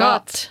be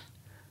forgot.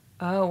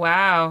 Oh,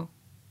 wow.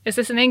 Is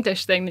this an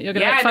English thing that you're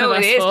going to make fun of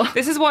us for?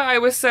 This is why I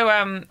was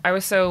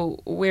so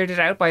weirded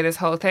out by this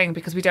whole thing,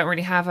 because we don't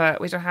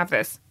have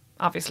this,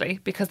 obviously,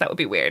 because that would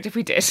be weird if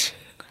we did.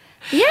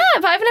 Yeah,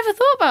 but I've never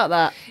thought about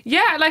that.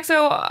 Yeah,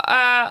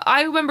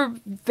 I remember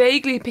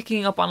vaguely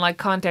picking up on like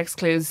context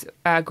clues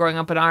growing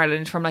up in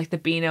Ireland from like the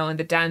Beano and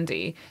the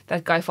Dandy,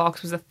 that Guy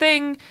Fawkes was a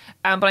thing,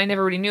 but I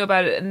never really knew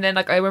about it. And then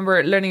like I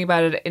remember learning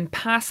about it in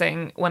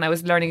passing when I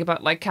was learning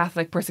about like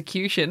Catholic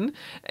persecution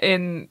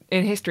in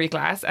history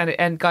class,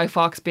 and Guy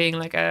Fawkes being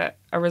like a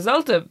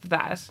result of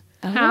that.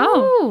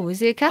 Oh, is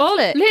he a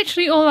Catholic?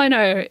 Literally all I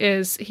know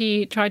is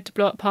he tried to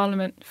blow up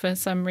Parliament for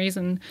some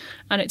reason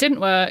and it didn't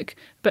work,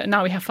 but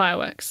now we have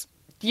fireworks.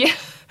 Yeah.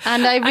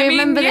 And I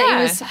remember that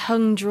he was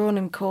hung, drawn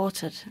and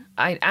quartered.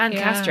 And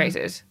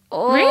castrated.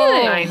 Oh.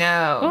 Really? I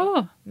know.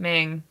 Oh.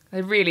 Ming.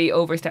 They really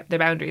overstepped their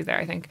boundaries there,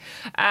 I think.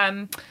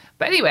 But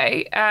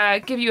anyway,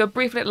 give you a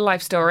brief little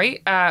life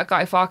story.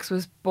 Guy Fawkes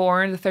was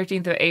born the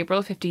 13th of April,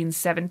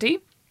 1570.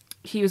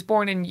 He was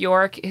born in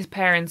York. His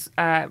parents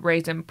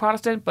raised him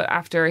Protestant, but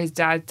after his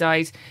dad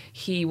died,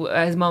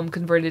 his mum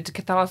converted to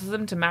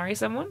Catholicism to marry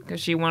someone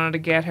because she wanted to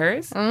get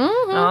hers.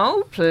 Mm-hmm.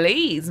 Oh,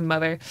 please,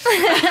 mother.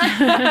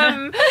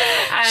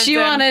 She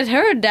wanted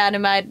her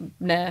dynamite.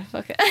 Nah,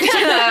 fuck it.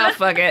 Oh,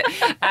 fuck it.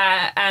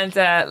 And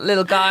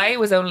little Guy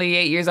was only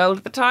 8 years old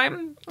at the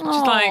time. Which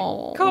is like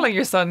calling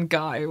your son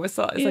Guy. It's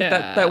like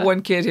that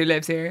one kid who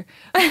lives here.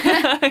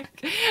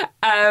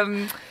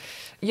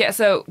 Yeah,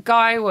 so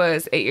Guy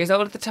was 8 years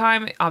old at the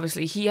time.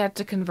 Obviously, he had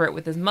to convert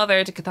with his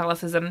mother to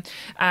Catholicism.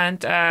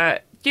 And,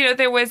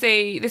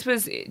 this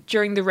was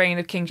during the reign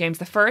of King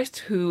James I,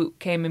 who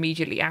came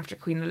immediately after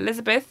Queen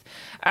Elizabeth.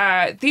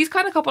 These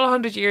kind of couple of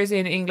 100 years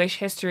in English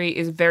history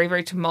is very,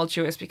 very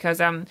tumultuous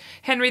because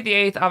Henry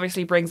VIII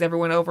obviously brings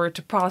everyone over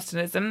to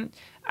Protestantism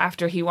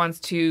after he wants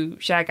to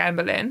shag Anne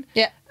Boleyn.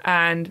 Yeah.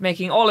 And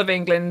making all of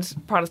England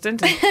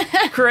Protestant and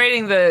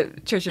creating the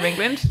Church of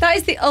England. That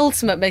is the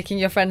ultimate making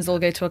your friends all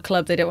go to a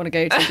club they don't want to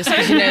go to just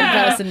because you know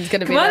the person's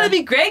going to be there. Come on, it'll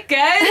be great,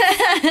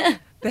 guys.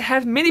 They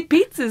have mini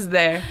pizzas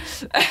there.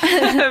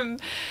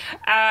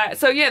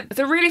 It's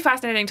a really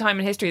fascinating time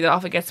in history that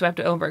often gets swept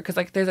over because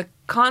like there's a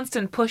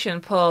constant push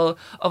and pull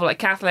of like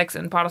Catholics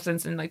and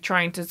Protestants and like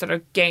trying to sort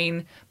of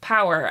gain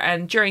power.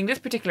 And during this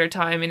particular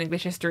time in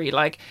English history,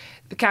 like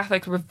the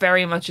Catholics were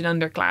very much an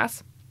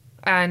underclass.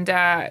 And,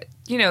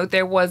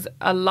 there was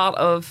a lot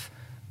of,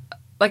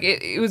 like,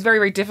 it was very,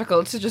 very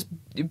difficult to just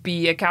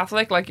be a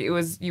Catholic. Like, you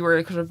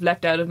were kind of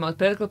left out of most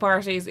political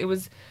parties. It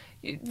was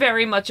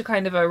very much a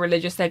kind of a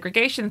religious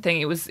segregation thing.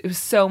 It was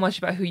so much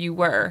about who you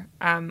were,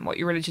 what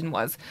your religion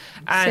was.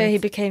 And so he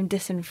became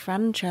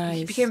disenfranchised.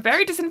 He became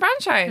very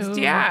disenfranchised,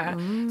 yeah.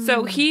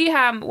 So he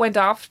went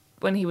off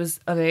when he was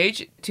of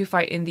age to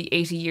fight in the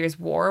 80 Years'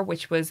 War,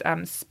 which was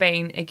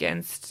Spain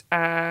against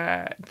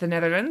the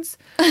Netherlands.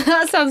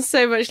 That sounds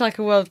so much like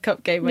a World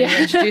Cup game when you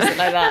introduce it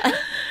like that.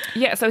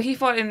 Yeah, so he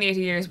fought in the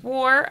 80 Years'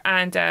 War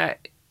and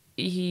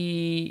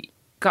he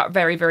got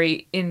very,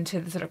 very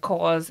into the sort of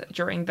cause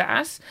during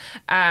that.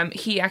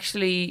 He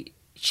actually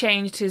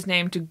changed his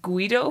name to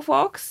Guido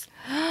Fawkes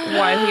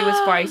while he was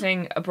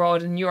fighting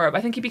abroad in Europe.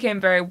 I think he became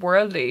very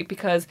worldly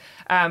because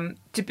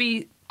to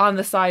be on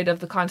the side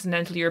of the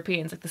continental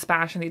Europeans, like the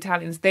Spanish and the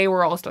Italians, they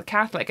were all still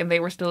Catholic and they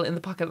were still in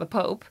the pocket of the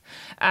Pope.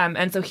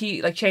 And so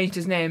he like changed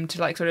his name to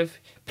like sort of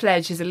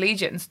pledge his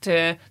allegiance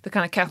to the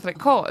kind of Catholic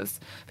cause.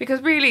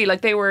 Because really,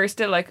 like they were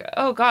still like,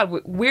 oh God,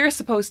 we're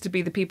supposed to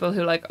be the people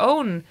who like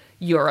own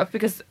Europe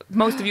because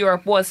most of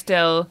Europe was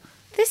still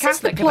this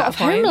Catholic. This is the plot of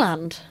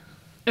Homeland.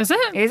 Is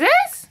it? Is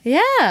it?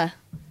 Yeah.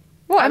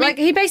 What? I mean, like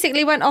he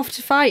basically went off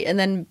to fight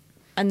and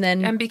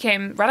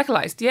became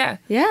radicalized. Yeah.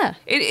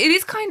 It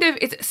is kind of,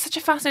 it's such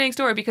a fascinating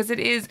story because it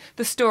is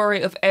the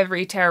story of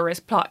every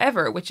terrorist plot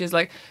ever, which is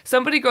like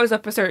somebody grows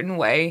up a certain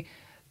way,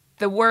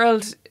 the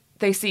world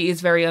they see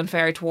is very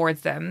unfair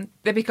towards them,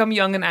 they become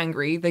young and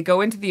angry, they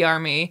go into the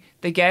army,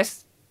 they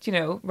get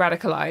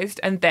radicalized,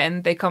 and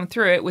then they come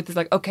through it with this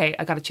like, okay,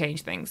 I gotta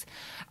change things.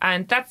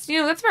 And that's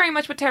very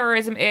much what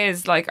terrorism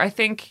is. Like I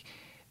think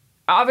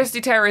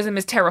obviously terrorism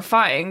is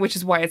terrifying, which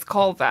is why it's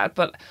called that.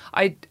 But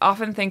I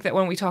often think that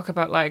when we talk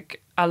about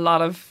like a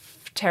lot of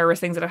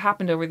terrorist things that have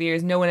happened over the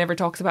years, no one ever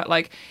talks about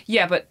like,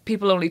 yeah, but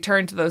people only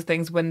turn to those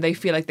things when they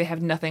feel like they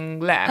have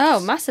nothing left. Oh,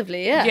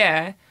 massively, yeah.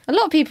 Yeah. A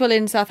lot of people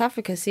in South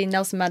Africa see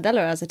Nelson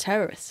Mandela as a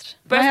terrorist.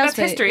 But that's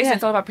history, so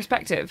it's all about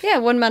perspective. Yeah,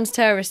 one man's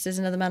terrorist is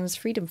another man's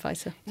freedom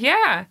fighter.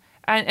 Yeah.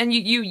 And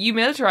you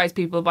militarize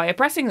people by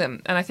oppressing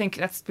them. And I think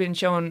that's been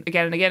shown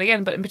again and again and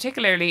again, but in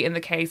particularly in the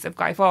case of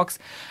Guy Fawkes,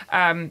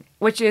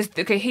 which is,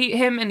 okay,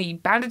 he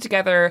banded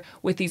together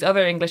with these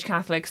other English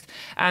Catholics,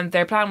 and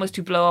their plan was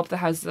to blow up the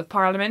Houses of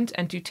Parliament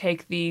and to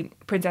take the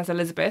Princess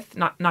Elizabeth,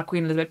 not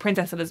Queen Elizabeth,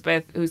 Princess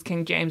Elizabeth, who's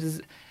King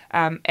James's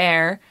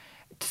heir,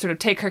 to sort of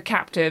take her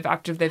captive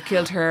after they've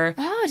killed her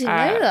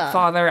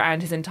father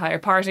and his entire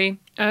party.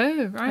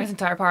 Oh, right. His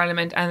entire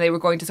parliament. And they were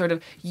going to sort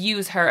of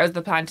use her as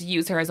the plan, to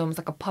use her as almost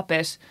like a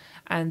puppet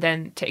and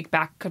then take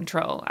back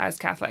control as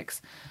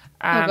Catholics.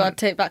 Oh God,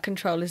 take back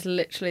control is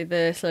literally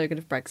the slogan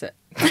of Brexit.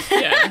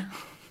 Yeah.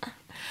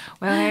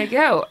 Well, there you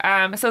go.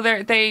 So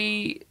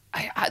the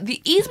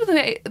ease with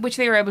which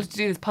they were able to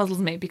do this puzzles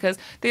me, because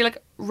they like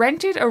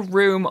rented a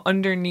room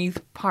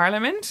underneath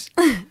Parliament.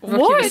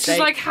 What? It's just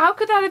like, how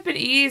could that have been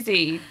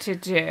easy to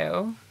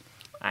do?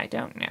 I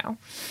don't know.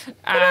 Can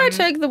I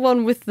take the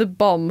one with the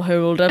bomb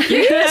holder,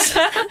 please?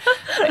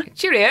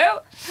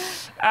 Cheerio.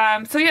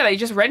 So yeah, they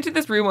just rented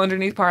this room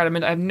underneath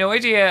Parliament. I have no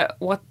idea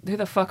who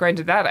the fuck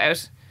rented that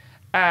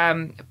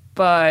out.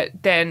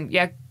 But then,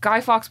 yeah,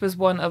 Guy Fawkes was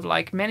one of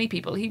like many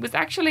people. He was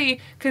actually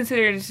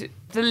considered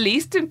the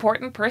least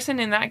important person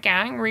in that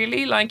gang,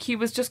 really. Like, he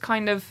was just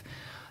kind of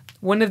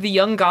one of the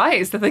young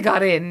guys that they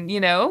got in,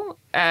 you know?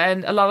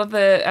 And a lot of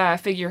the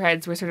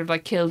figureheads were sort of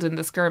like killed in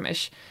the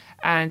skirmish.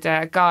 And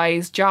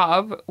Guy's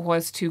job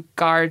was to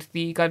guard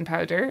the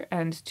gunpowder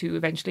and to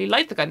eventually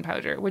light the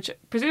gunpowder, which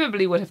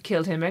presumably would have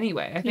killed him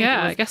anyway. I think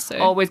I guess so.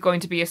 Always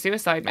going to be a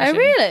suicide mission. Oh,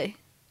 really?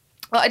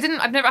 Well,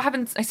 I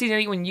haven't seen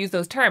anyone use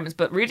those terms,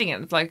 but reading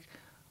it, it's like,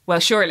 well,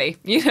 surely,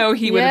 you know,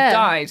 he would have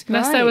died.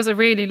 Unless there was a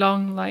really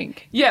long,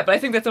 like... Yeah, but I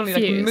think that's only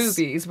like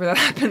movies where that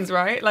happens,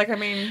 right? Like, I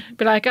mean...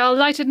 Be like, I'll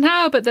light it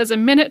now, but there's a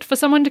minute for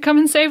someone to come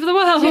and save the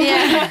world.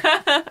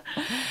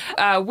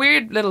 Yeah.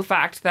 Weird little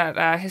fact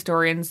that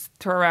historians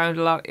throw around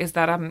a lot is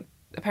that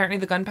apparently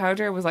the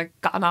gunpowder was like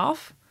gotten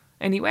off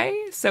anyway,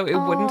 so it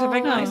wouldn't have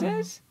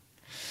ignited.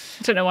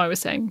 I don't know why I was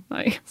saying,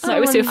 like, so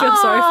I was feel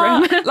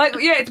sorry for him. Like,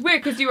 yeah, it's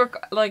weird because you were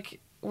like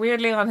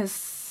weirdly on his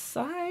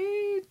side.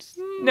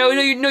 No,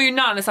 you're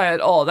not on his side at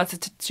all. That's a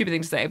stupid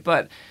thing to say,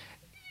 but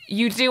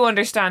you do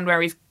understand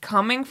where he's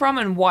coming from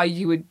and why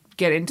you would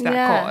get into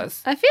that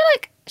cause. I feel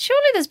like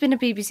surely there's been a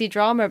BBC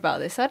drama about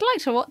this. I'd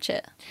like to watch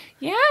it.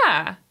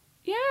 Yeah,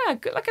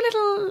 good, like a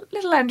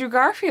little Andrew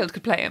Garfield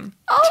could play him.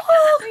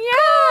 Oh,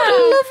 yeah, God,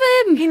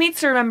 I love him. He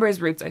needs to remember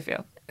his roots, I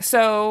feel.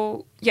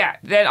 So, yeah,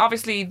 then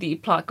obviously the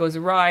plot goes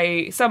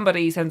awry.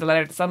 Somebody sends a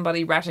letter to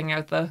somebody ratting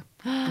out the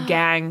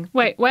gang.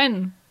 Wait,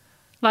 when?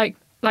 Like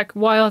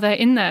while they're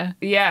in there?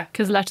 Yeah.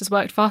 Because letters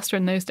worked faster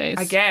in those days.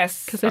 I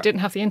guess. Because they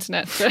didn't have the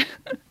internet to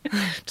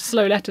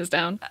slow letters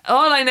down.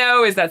 All I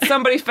know is that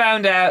somebody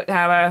found out,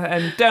 Hannah,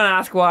 and don't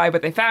ask why,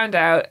 but they found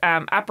out,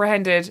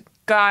 apprehended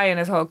Guy and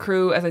his whole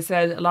crew. As I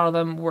said, a lot of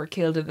them were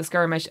killed in the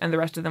skirmish and the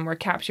rest of them were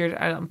captured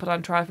and put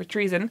on trial for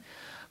treason.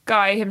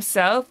 Guy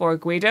himself, or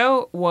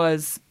Guido,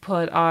 was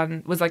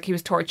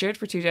tortured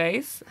for 2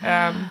 days.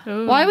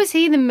 Why was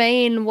he the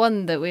main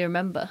one that we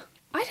remember?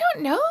 I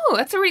don't know.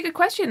 That's a really good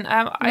question.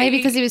 Maybe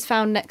because he was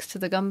found next to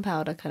the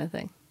gunpowder kind of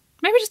thing.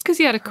 Maybe just because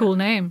he had a cool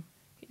name.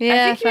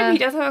 Yeah, I think maybe he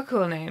does have a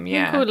cool name,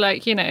 yeah. Called,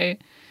 like, you know,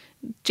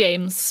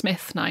 James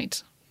Smith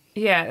Knight.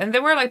 Yeah, and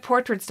there were, like,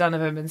 portraits done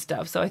of him and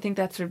stuff, so I think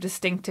that sort of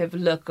distinctive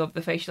look of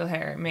the facial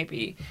hair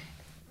maybe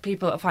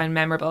people find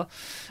memorable.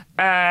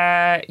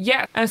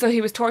 And so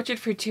he was tortured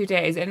for 2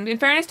 days, and in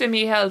fairness to him,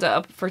 he held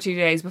up for 2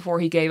 days before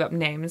he gave up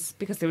names,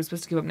 because they were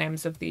supposed to give up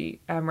names of the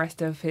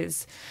rest of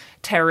his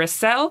terrorist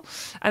cell.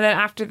 And then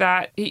after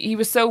that, he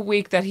was so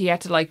weak that he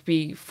had to like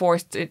be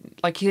forced to,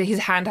 like, his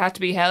hand had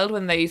to be held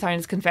when they signed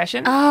his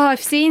confession. Oh, I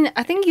think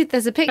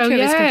there's a picture of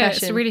his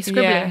confession. It's really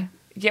scribbly.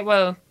 Yeah,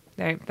 well,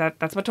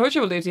 that's what torture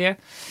will do to you.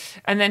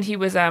 And then he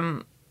was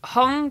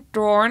hung,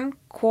 drawn,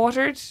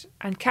 quartered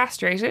and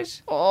castrated.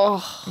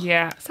 Oh.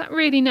 Yeah. Is that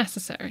really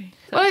necessary?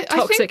 Well,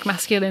 toxic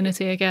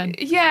masculinity again.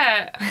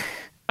 Yeah.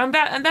 And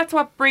that's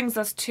what brings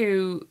us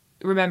to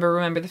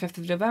remember the 5th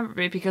of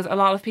November, because a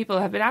lot of people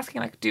have been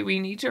asking, like, do we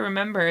need to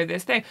remember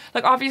this thing?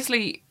 Like,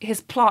 obviously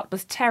his plot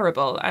was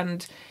terrible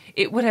and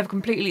it would have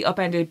completely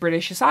upended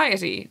British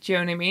society. Do you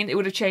know what I mean? It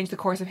would have changed the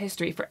course of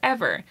history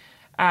forever.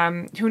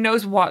 Who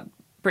knows what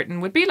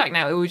Britain would be like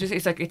now? It would just,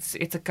 it's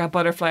like a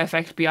butterfly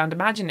effect beyond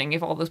imagining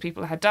if all those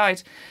people had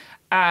died.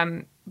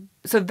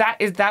 So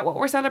is that what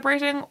we're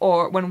celebrating?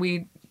 Or when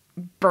we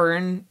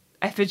burn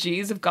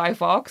effigies of Guy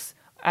Fawkes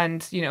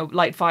and, you know,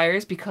 light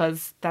fires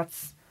because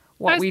that's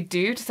what we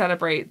do to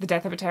celebrate the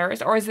death of a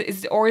terrorist? Or is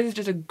it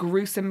just a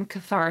gruesome,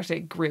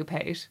 cathartic group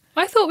hate?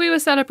 I thought we were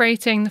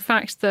celebrating the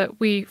fact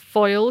that we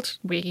foiled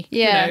the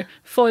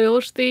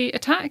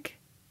attack.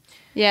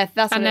 Yeah,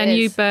 that's and what then it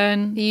you is.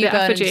 burn the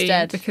effigy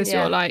instead. because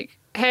Yeah. you're like,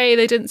 hey,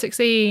 they didn't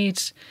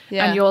succeed.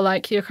 Yeah. And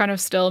you're kind of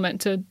still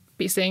meant to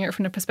be seeing it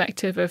from the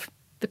perspective of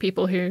the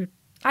people who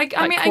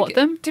caught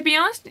them. To be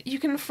honest, you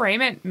can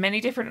frame it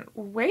many different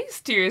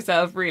ways to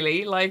yourself,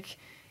 really. Like,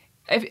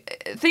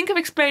 think of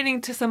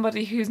explaining to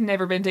somebody who's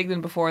never been digged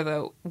in before,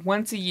 though.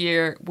 Once a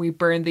year, we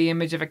burn the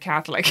image of a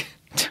Catholic.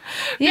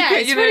 Yeah,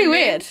 Because, it's you know really what I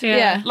mean? weird.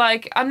 Yeah.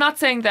 Like, I'm not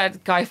saying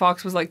that Guy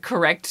Fawkes was, like,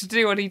 correct to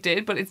do what he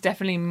did, but it's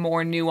definitely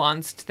more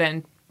nuanced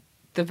than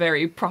the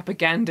very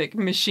propagandic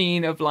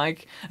machine of,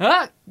 like,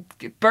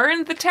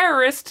 burn the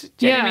terrorist.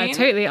 Do you know what I mean?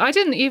 Totally. I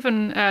didn't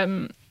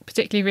even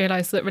particularly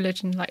realise that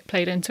religion, like,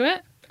 played into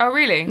it. Oh,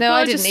 really? No,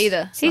 I didn't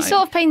either. He's like-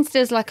 sort of painted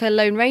as like a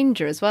Lone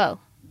Ranger as well.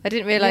 I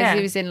didn't realise Yeah.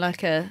 he was in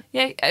like a...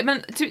 Yeah, I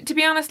mean, to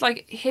be honest,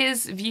 like,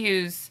 his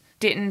views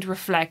didn't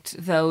reflect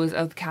those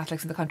of the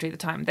Catholics in the country at the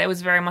time. There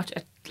was very much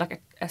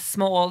a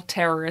small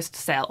terrorist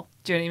cell.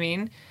 Do you know what I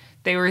mean?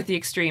 They were the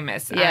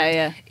extremists. Yeah, And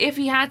yeah. if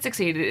he had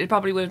succeeded, it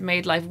probably would have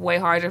made life way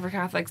harder for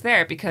Catholics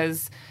there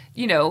because,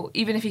 you know,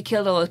 even if he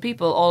killed all of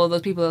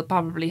those people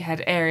probably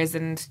had heirs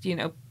and, you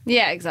know...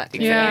 Yeah,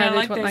 exactly. Yeah, you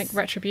know, they'd want, like, this-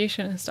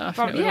 retribution and stuff.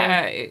 Probably, and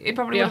yeah, it it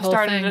probably be a would have whole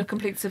started thing. a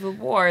complete civil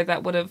war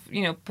that would have,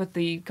 you know, put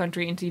the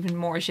country into even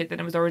more shit than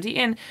it was already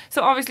in.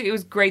 So obviously it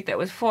was great that it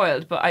was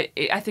foiled, but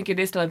I think it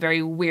is still a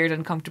very weird,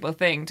 uncomfortable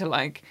thing to,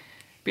 like,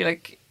 be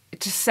like,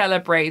 to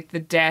celebrate the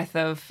death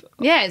of...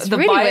 Yeah, it's the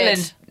really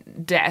violent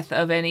death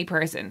of any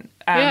person.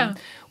 Yeah.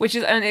 Which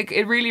is, and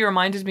it really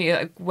reminded me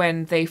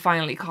when they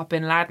finally caught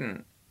Bin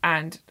Laden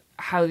and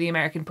how the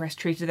American press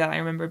treated that. I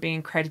remember being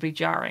incredibly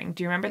jarring.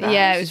 Do you remember that?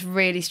 Yeah, it was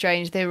really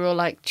strange. They were all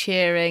like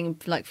cheering,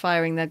 like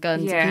firing their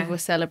guns. Yeah. And people were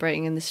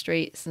celebrating in the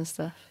streets and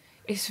stuff.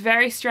 It's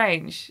very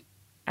strange.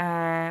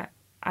 And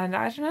I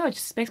don't know, it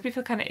just makes me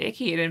feel kind of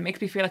icky, and it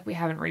makes me feel like we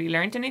haven't really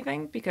learned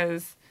anything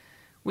because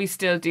we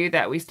still do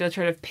that. We still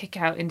try to pick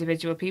out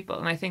individual people.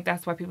 And I think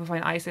that's why people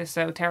find ISIS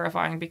so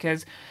terrifying,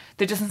 because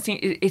there doesn't seem,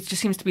 it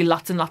just seems to be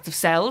lots and lots of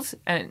cells,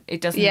 and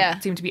it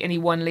doesn't seem to be any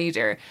one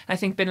leader. I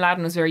think Bin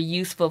Laden was very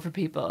useful for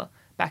people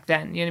back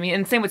then, you know what I mean?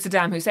 And same with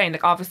Saddam Hussein.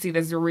 Like, obviously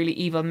there's the really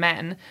evil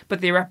men,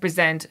 but they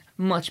represent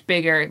much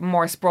bigger,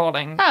 more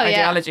sprawling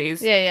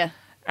ideologies. Yeah.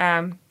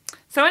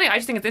 So anyway, I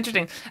just think it's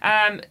interesting.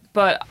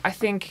 But I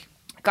think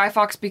Guy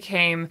Fawkes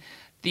became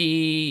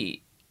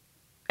the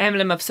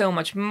emblem of so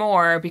much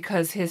more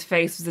because his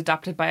face was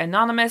adopted by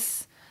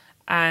Anonymous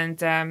and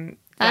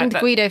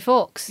Guido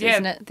Fawkes, Yeah.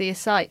 isn't it? The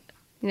site.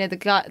 You know, the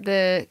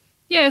guy,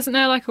 Yeah, isn't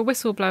there like a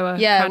whistleblower?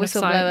 yeah, kind of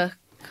site? whistleblower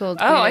called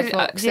Oh, Guido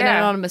Fawkes, an yeah.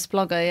 anonymous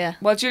blogger, yeah.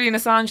 Well, Julian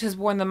Assange has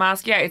worn the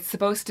mask. Yeah, it's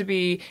supposed to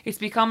be. It's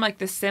become like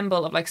the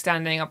symbol of like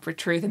standing up for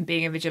truth and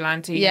being a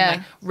vigilante. Yeah.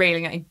 And, like,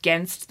 railing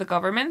against the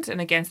government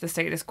and against the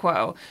status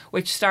quo,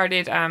 which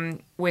started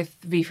with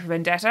V for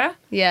Vendetta.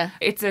 Yeah.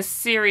 It's a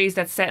series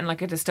that's set in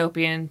like a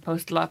dystopian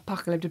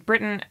post-apocalyptic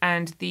Britain,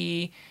 and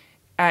the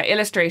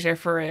illustrator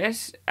for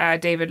it,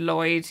 David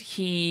Lloyd,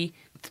 he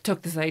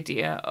took this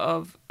idea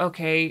of,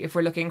 okay, if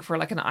we're looking for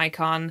like an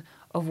icon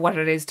of what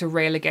it is to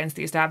rail against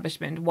the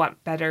establishment,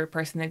 what better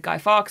person than Guy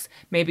Fawkes?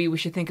 Maybe we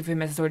should think of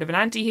him as sort of an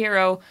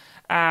anti-hero.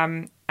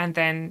 And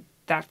then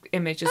that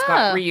image just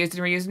got reused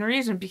and reused and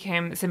reused and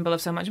became a symbol of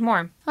so much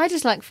more. I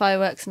just like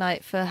Fireworks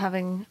Night for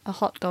having a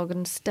hot dog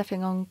and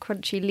stepping on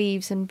crunchy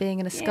leaves and being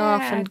in a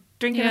scarf and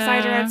drinking a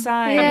cider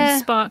outside. Yeah.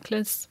 Having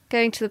sparklers.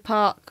 going to the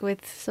park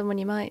with someone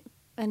you might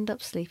end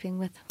up sleeping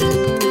with.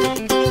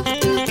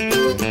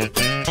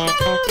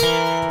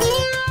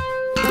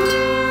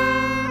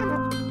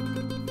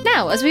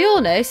 Now, as we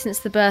all know, since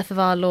the birth of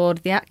our Lord,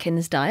 the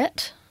Atkins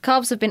diet,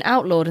 carbs have been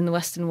outlawed in the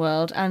Western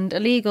world and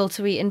illegal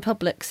to eat in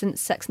public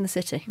since Sex and the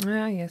City.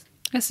 Ah, yes.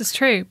 This is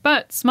true,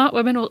 but smart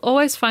women will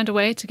always find a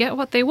way to get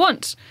what they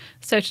want.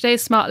 So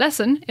today's smart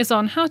lesson is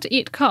on how to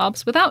eat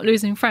carbs without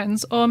losing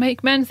friends or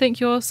make men think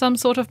you're some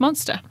sort of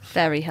monster.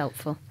 Very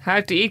helpful. How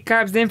to eat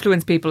carbs to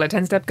influence people, a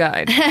 10-step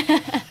guide.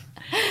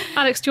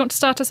 Alex, do you want to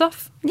start us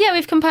off? Yeah,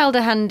 we've compiled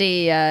a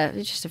handy,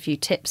 just a few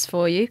tips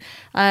for you.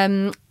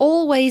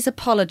 Always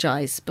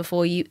apologise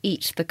before you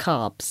eat the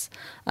carbs.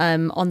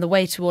 On the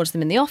way towards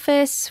them in the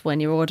office, when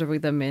you're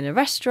ordering them in a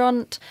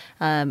restaurant,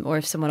 or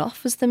if someone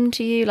offers them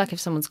to you, like if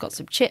someone's got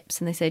some chips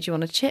and they say, do you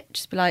want a chip?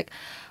 Just be like,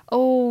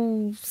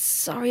 oh,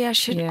 sorry, I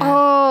should.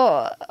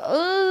 Yeah.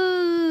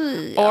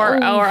 Or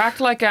act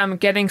like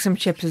getting some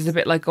chips is a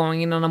bit like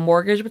going in on a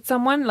mortgage with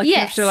someone. Like, you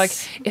have to, like,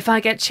 if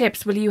I get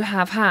chips, will you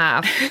have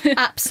half?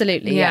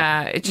 Absolutely,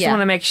 Yeah, I just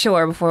want to make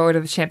sure before I order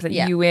the chips that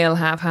Yeah. you will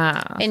have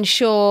half.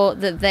 Ensure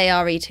that they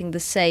are eating the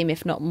same,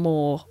 if not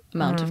more,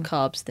 amount of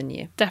carbs than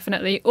you.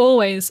 Definitely.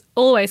 Always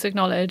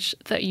acknowledge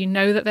that you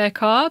know that they're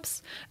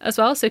carbs as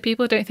well, so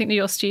people don't think that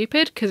you're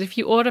stupid, because if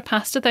you order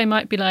pasta, they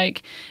might be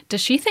like,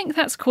 does she think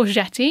that's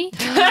courgette?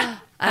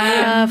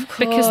 Of course.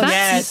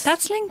 Because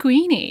that's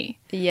linguine.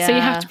 Yeah. So you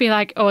have to be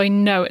like, oh, I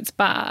know it's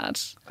bad.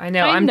 I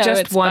know, I'm know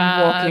just it's one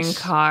bad. walking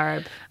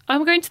carb.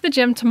 I'm going to the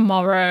gym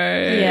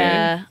tomorrow.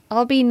 Yeah,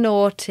 I'll be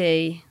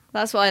naughty.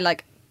 That's what I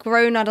like.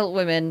 Grown adult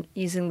women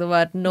using the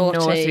word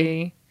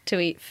naughty. To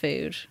eat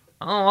food.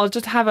 Oh, I'll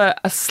just have a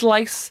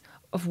slice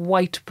of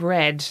white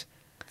bread.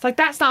 It's like,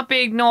 that's not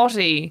big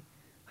naughty.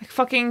 Like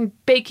fucking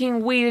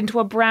baking wheat into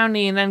a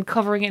brownie and then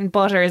covering it in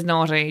butter is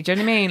naughty. Do you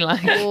know what I mean?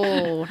 Like,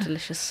 oh,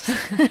 delicious.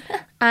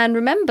 And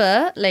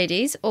remember,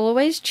 ladies,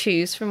 always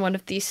choose from one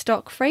of these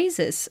stock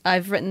phrases.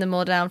 I've written them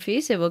all down for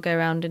you, so we'll go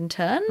around in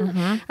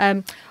turn.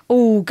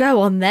 Oh, go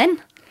on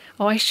then.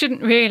 Oh, I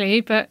shouldn't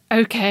really, but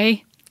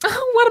okay.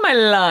 What am I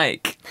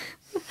like?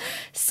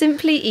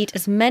 Simply eat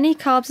as many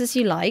carbs as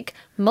you like,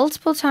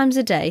 multiple times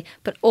a day,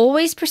 but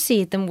always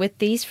precede them with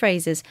these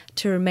phrases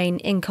to remain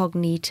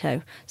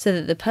incognito, so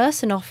that the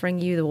person offering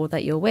you or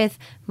that you're with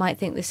might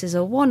think this is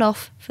a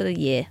one-off for the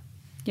year.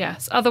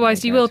 Yes,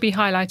 otherwise you will be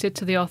highlighted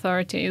to the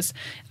authorities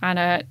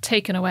and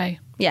taken away.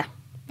 Yeah,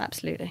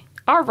 absolutely.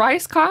 Are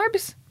rice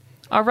carbs?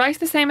 Are rice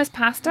the same as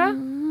pasta?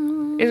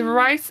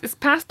 Is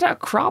pasta a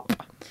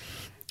crop?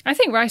 I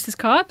think rice is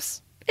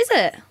carbs. Is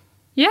it?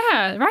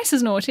 Yeah, rice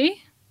is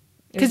naughty.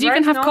 Because you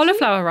can have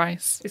cauliflower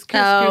rice. Is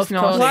couscous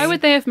naughty? Why would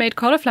they have made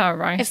cauliflower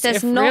rice if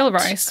there's not real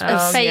rice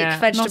a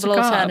fake vegetable not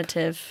a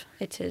alternative?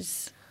 It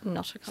is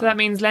not a carb. So that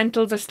means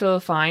lentils are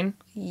still fine.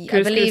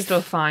 I believe is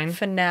still fine.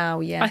 For now,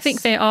 yes. I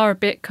think they are a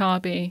bit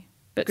carby,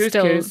 but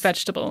still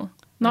vegetable.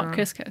 Not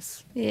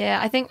couscous. Yeah,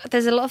 I think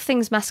there's a lot of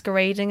things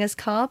masquerading as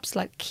carbs,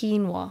 like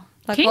quinoa.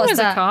 Like, Quinoa's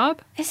a carb.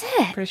 Is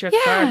it? Pretty sure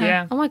it's carb,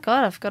 yeah. Oh my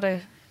God, I've got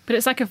to... But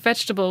it's like a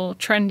vegetable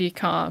trendy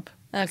carb.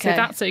 Okay. So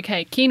that's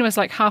okay. Quinoa's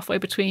like halfway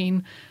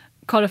between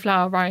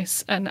cauliflower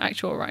rice and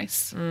actual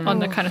rice on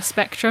the kind of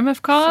spectrum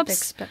of carbs.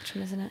 It's a big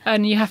spectrum, isn't it?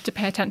 And you have to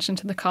pay attention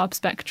to the carb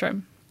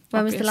spectrum.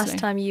 When was the last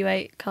time you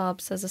ate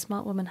carbs as a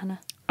smart woman,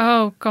 Hannah?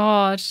 Oh,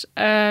 God.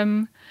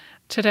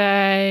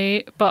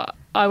 Today, but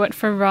I went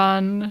for a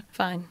run.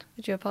 Fine.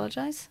 Did you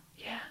apologise?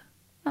 Yeah.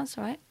 That's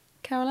all right.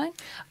 Caroline?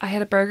 I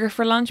had a burger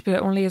for lunch,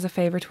 but only as a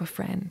favour to a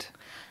friend.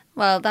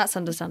 Well, that's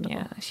understandable.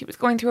 Yeah, she was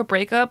going through a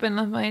breakup and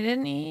I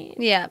didn't eat.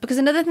 Yeah, because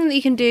another thing that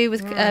you can do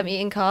with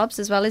eating carbs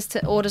as well is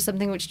to order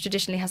something which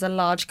traditionally has a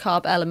large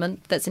carb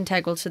element that's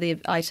integral to the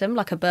item,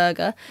 like a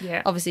burger.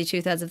 Yeah. Obviously,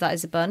 2/3 of that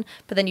is a bun,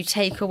 but then you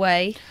take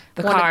away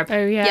the carb.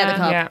 Oh, yeah. Yeah,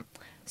 the carb. Yeah.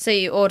 So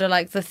you order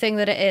like the thing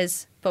that it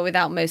is, but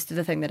without most of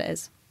the thing that it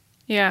is.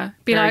 Yeah.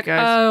 Be Very like, good.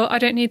 oh, I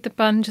don't need the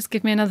bun, just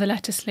give me another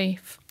lettuce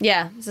leaf.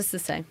 Yeah, it's just the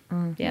same.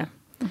 Yeah.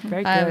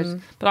 Very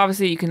good. But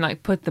obviously you can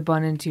like put the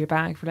bun into your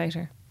bag for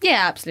later.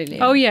 Yeah,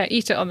 absolutely. Oh, yeah,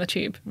 eat it on the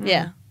tube.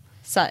 Yeah.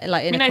 So,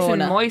 like in Be a nice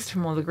corner. and moist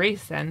from all the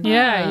grease then.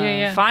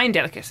 Yeah. Fine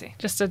delicacy.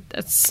 Just a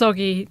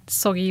soggy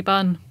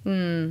bun.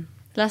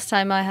 Last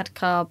time I had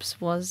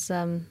carbs was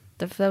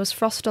there was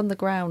frost on the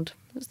ground.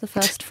 It was the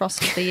first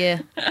frost of the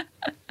year.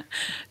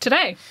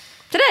 Today.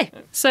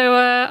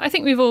 So I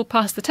think we've all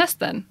passed the test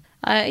then.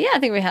 yeah, I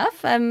think we have.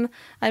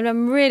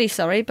 I'm really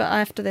sorry, but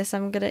after this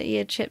I'm going to eat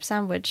a chip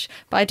sandwich.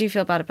 But I do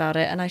feel bad about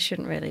it, and I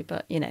shouldn't really,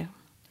 but you know,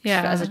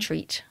 Yeah. as a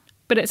treat.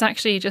 But it's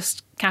actually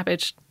just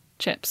cabbage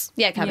chips.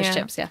 Yeah, cabbage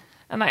chips, yeah.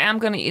 And I am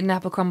going to eat an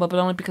apple crumble, but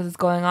only because it's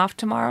going off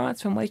tomorrow.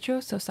 It's from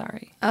Waitrose, so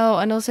sorry. Oh,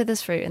 and also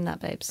there's fruit in that,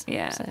 babes.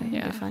 Yeah. So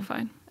Yeah, you'll be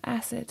fine.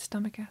 Acid,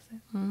 stomach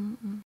acid.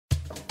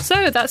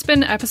 So that's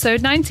been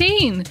episode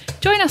 19.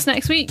 Join us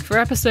next week for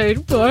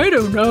episode, I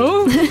don't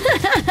know.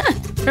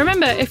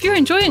 Remember, if you're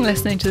enjoying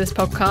listening to this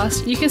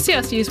podcast, you can see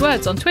us use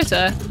words on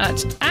Twitter at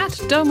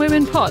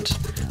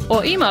 @dumbwomenpod,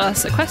 or email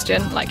us a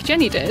question like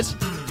Jenny did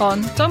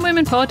on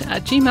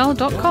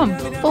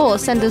dumbwomenpod@gmail.com. Or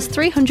send us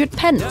 300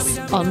 pence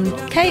on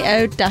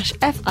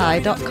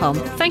ko-fi.com.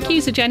 Thank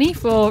you to Jenny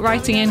for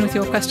writing in with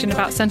your question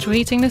about central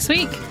heating this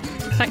week.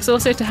 Thanks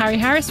also to Harry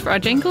Harris for our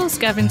jingles,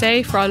 Gavin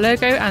Day for our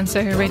logo, and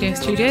Soho Radio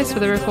Studios for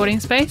the recording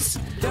space.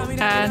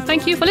 And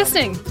thank you for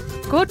listening.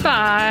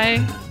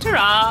 Goodbye.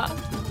 Ta-ra.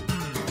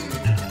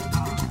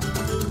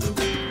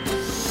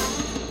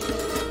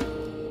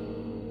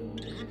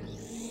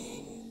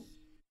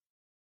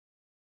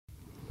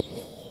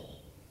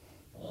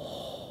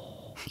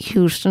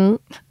 Houston,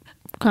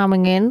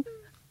 coming in.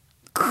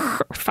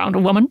 Found a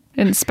woman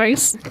in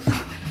space.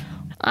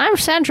 I'm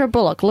Sandra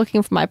Bullock,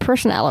 looking for my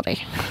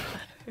personality.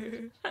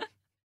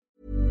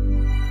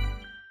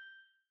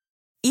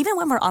 Even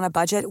when we're on a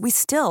budget, we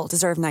still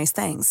deserve nice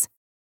things.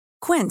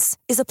 Quince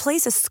is a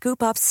place to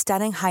scoop up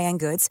stunning high-end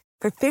goods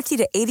for 50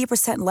 to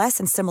 80% less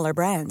than similar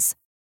brands.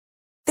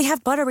 They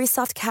have buttery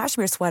soft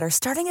cashmere sweaters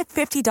starting at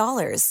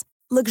 $50,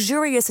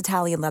 luxurious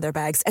Italian leather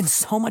bags, and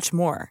so much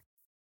more.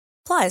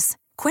 Plus,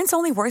 Quince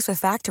only works with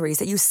factories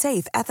that use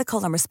safe,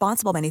 ethical, and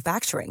responsible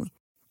manufacturing.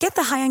 Get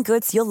the high-end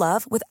goods you'll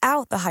love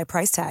without the high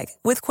price tag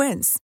with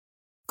Quince.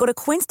 Go to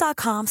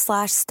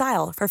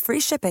quince.com/style for free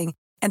shipping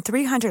and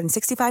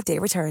 365-day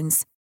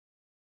returns.